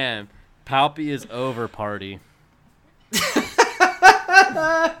 Damn. Palpy is over party.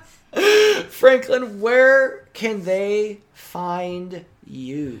 Franklin, where can they find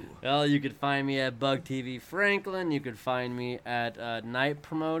you? Well, you could find me at Bug TV Franklin. You could find me at Night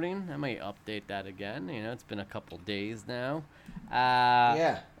Promoting. I might update that again. It's been a couple days now.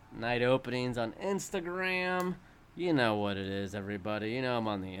 Yeah. Night Openings on Instagram. You know what it is, everybody. I'm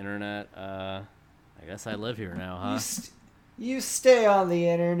on the internet. I guess I live here now, huh? You stay on the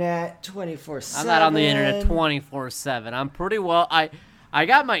internet 24/7. I'm not on the internet 24/7. I'm pretty well. I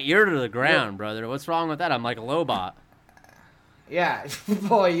got my ear to the ground, brother. What's wrong with that? I'm like a Lobot. Yeah,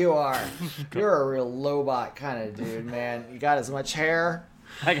 boy, you are. You're a real Lobot kind of dude, man. You got as much hair.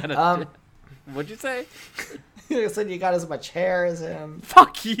 I gotta. What'd you say? You said you got as much hair as him.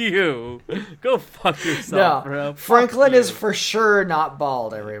 Fuck you. Go fuck yourself, No, bro. Fuck Franklin you. is for sure not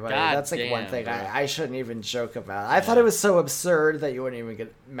bald, everybody. God That's like one damn, thing bro. I shouldn't even joke about. I thought it was so absurd that you wouldn't even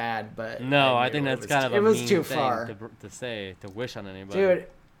get mad, but No, I knew think it that's was kind of it a was mean too thing far. to say, to wish on anybody.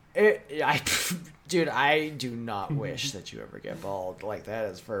 Dude, I do not wish that you ever get bald. Like, that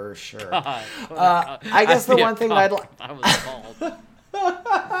is for sure. God. I guess the I'd be one a thing I'd punk like. if I was bald.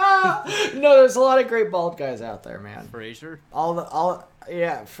 No, there's a lot of great bald guys out there, man. Frasier?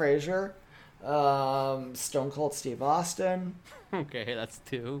 Yeah, Frasier, Stone Cold Steve Austin. Okay, that's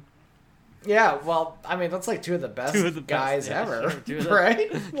two. Yeah, well, I mean, that's like two of the best guys yeah, ever, sure, two of the-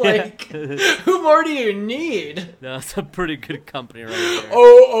 right? Like, who more do you need? No, it's a pretty good company right there.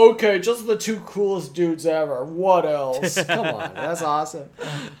 Oh, okay, just the two coolest dudes ever. What else? Come on, that's awesome.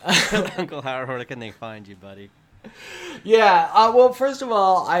 Uncle Howard, where can they find you, buddy? Yeah, well, first of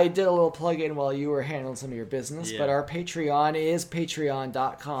all, I did a little plug-in while you were handling some of your business, Yeah. but our Patreon is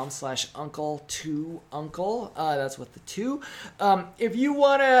patreon.com/uncle2uncle. That's with the two. If you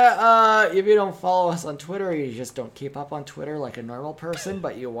want to, if you don't follow us on Twitter, you just don't keep up on Twitter like a normal person,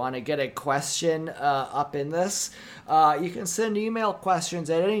 but you want to get a question up in this, you can send email questions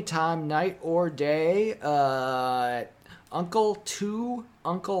at any time, night or day,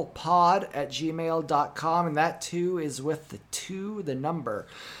 uncle2unclepod@gmail.com, and that 2 is with the 2, the number.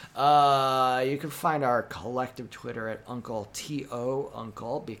 You can find our collective Twitter at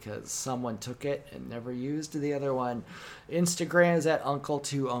UncleTOUncle because someone took it and never used the other one. Instagram is at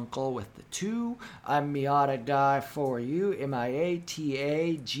Uncle2Uncle with the 2. I'm Miata Guy for you,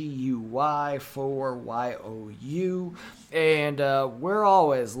 MIATAGUY for YOU. And we're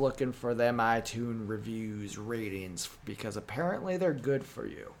always looking for them iTunes reviews, ratings, because apparently they're good for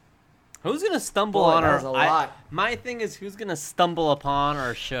you. Who's gonna stumble Boy, on that our? was a lot. My thing is, who's gonna stumble upon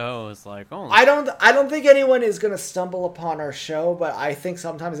our shows? Like, oh, I don't think anyone is going to stumble upon our show, but I think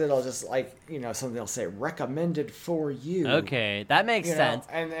sometimes it'll just, like, something will say recommended for you. okay, that makes You know, sense.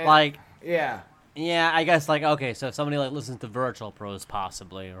 and Like, yeah. yeah, I guess, like, okay, so if somebody like listens to Virtual Pros,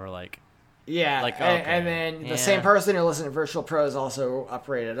 possibly, or like, Yeah, Like, and, okay. and then Yeah. the same person who listened to Virtual Pros also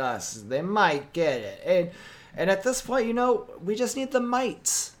uprated us. They might get it, and at this point, we just need the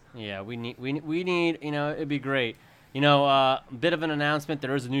mites. yeah, we need, it'd be great. A bit of an announcement.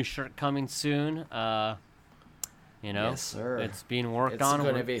 There is a new shirt coming soon. Yes, sir. It's being worked It's on.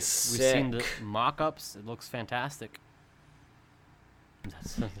 gonna be We've seen the sick. mock-ups. It looks fantastic.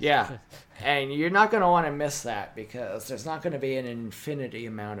 Yeah, and you're not going to want to miss that because there's not going to be an infinity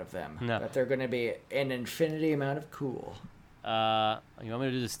amount of them, No. but they're going to be an infinity amount of cool. You want me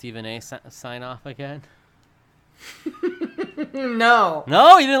to do the Stephen A. sign off again? No,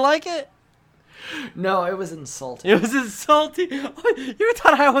 No, you didn't like it? no, it was insulting. It was insulting. You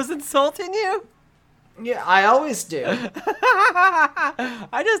thought I was insulting you? Yeah, I always do.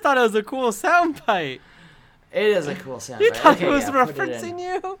 I just thought it was a cool soundbite. It is a cool sound. You bite. thought Okay, it was yeah, put it in.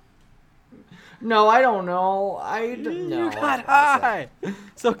 referencing you? No, I don't know. I don't know. You got high.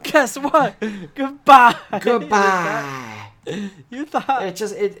 So guess what? Goodbye. Goodbye. You thought.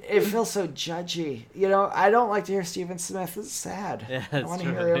 It feels so judgy. I don't like to hear Stephen Smith. It's sad. Yeah, I that's want to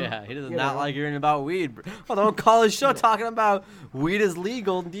true. hear him. Yeah, he does you not know. like hearing about weed. Well, don't call his show talking about weed is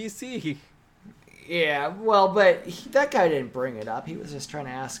legal in D.C. Yeah, well, but that guy didn't bring it up. He was just trying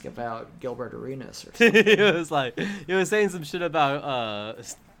to ask about Gilbert Arenas or something. he was saying some shit about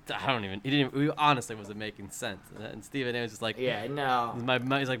he honestly wasn't making sense. And Stephen A was just like, Yeah, no.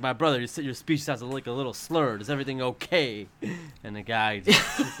 he's like, my brother, your speech sounds like a little slurred. Is everything okay? And the guy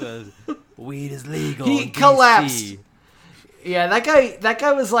just says, weed is legal. He in DC." collapsed. Yeah, that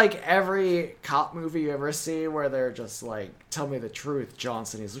guy was like every cop movie you ever see where they're just like, tell me the truth,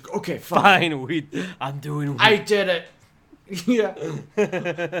 Johnson. He's like, okay, fine. Fine, weed. I'm doing weed. I did it. Yeah.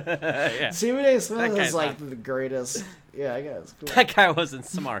 yeah. Stephen A. Smith That is guy's like not- the greatest. Yeah, I guess. Cool. That guy wasn't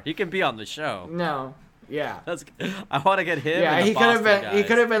smart. He can be on the show. No. Yeah. I want to get him. Yeah, and the he could have Boston been. He guys.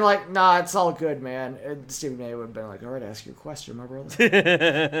 could have been like, "Nah, it's all good, man." And Stephen A. would have been like, "All right, ask your question, my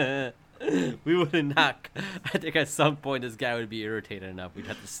brother." We would not. I think at some point this guy would be irritated enough. We'd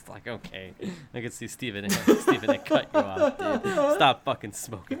have to like, okay, I can see Stephen A. cut you off, dude. Stop fucking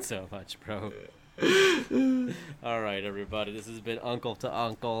smoking so much, bro. All right, everybody. This has been Uncle to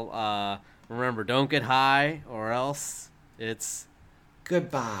Uncle. Remember, don't get high, or else it's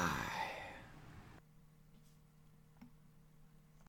Goodbye.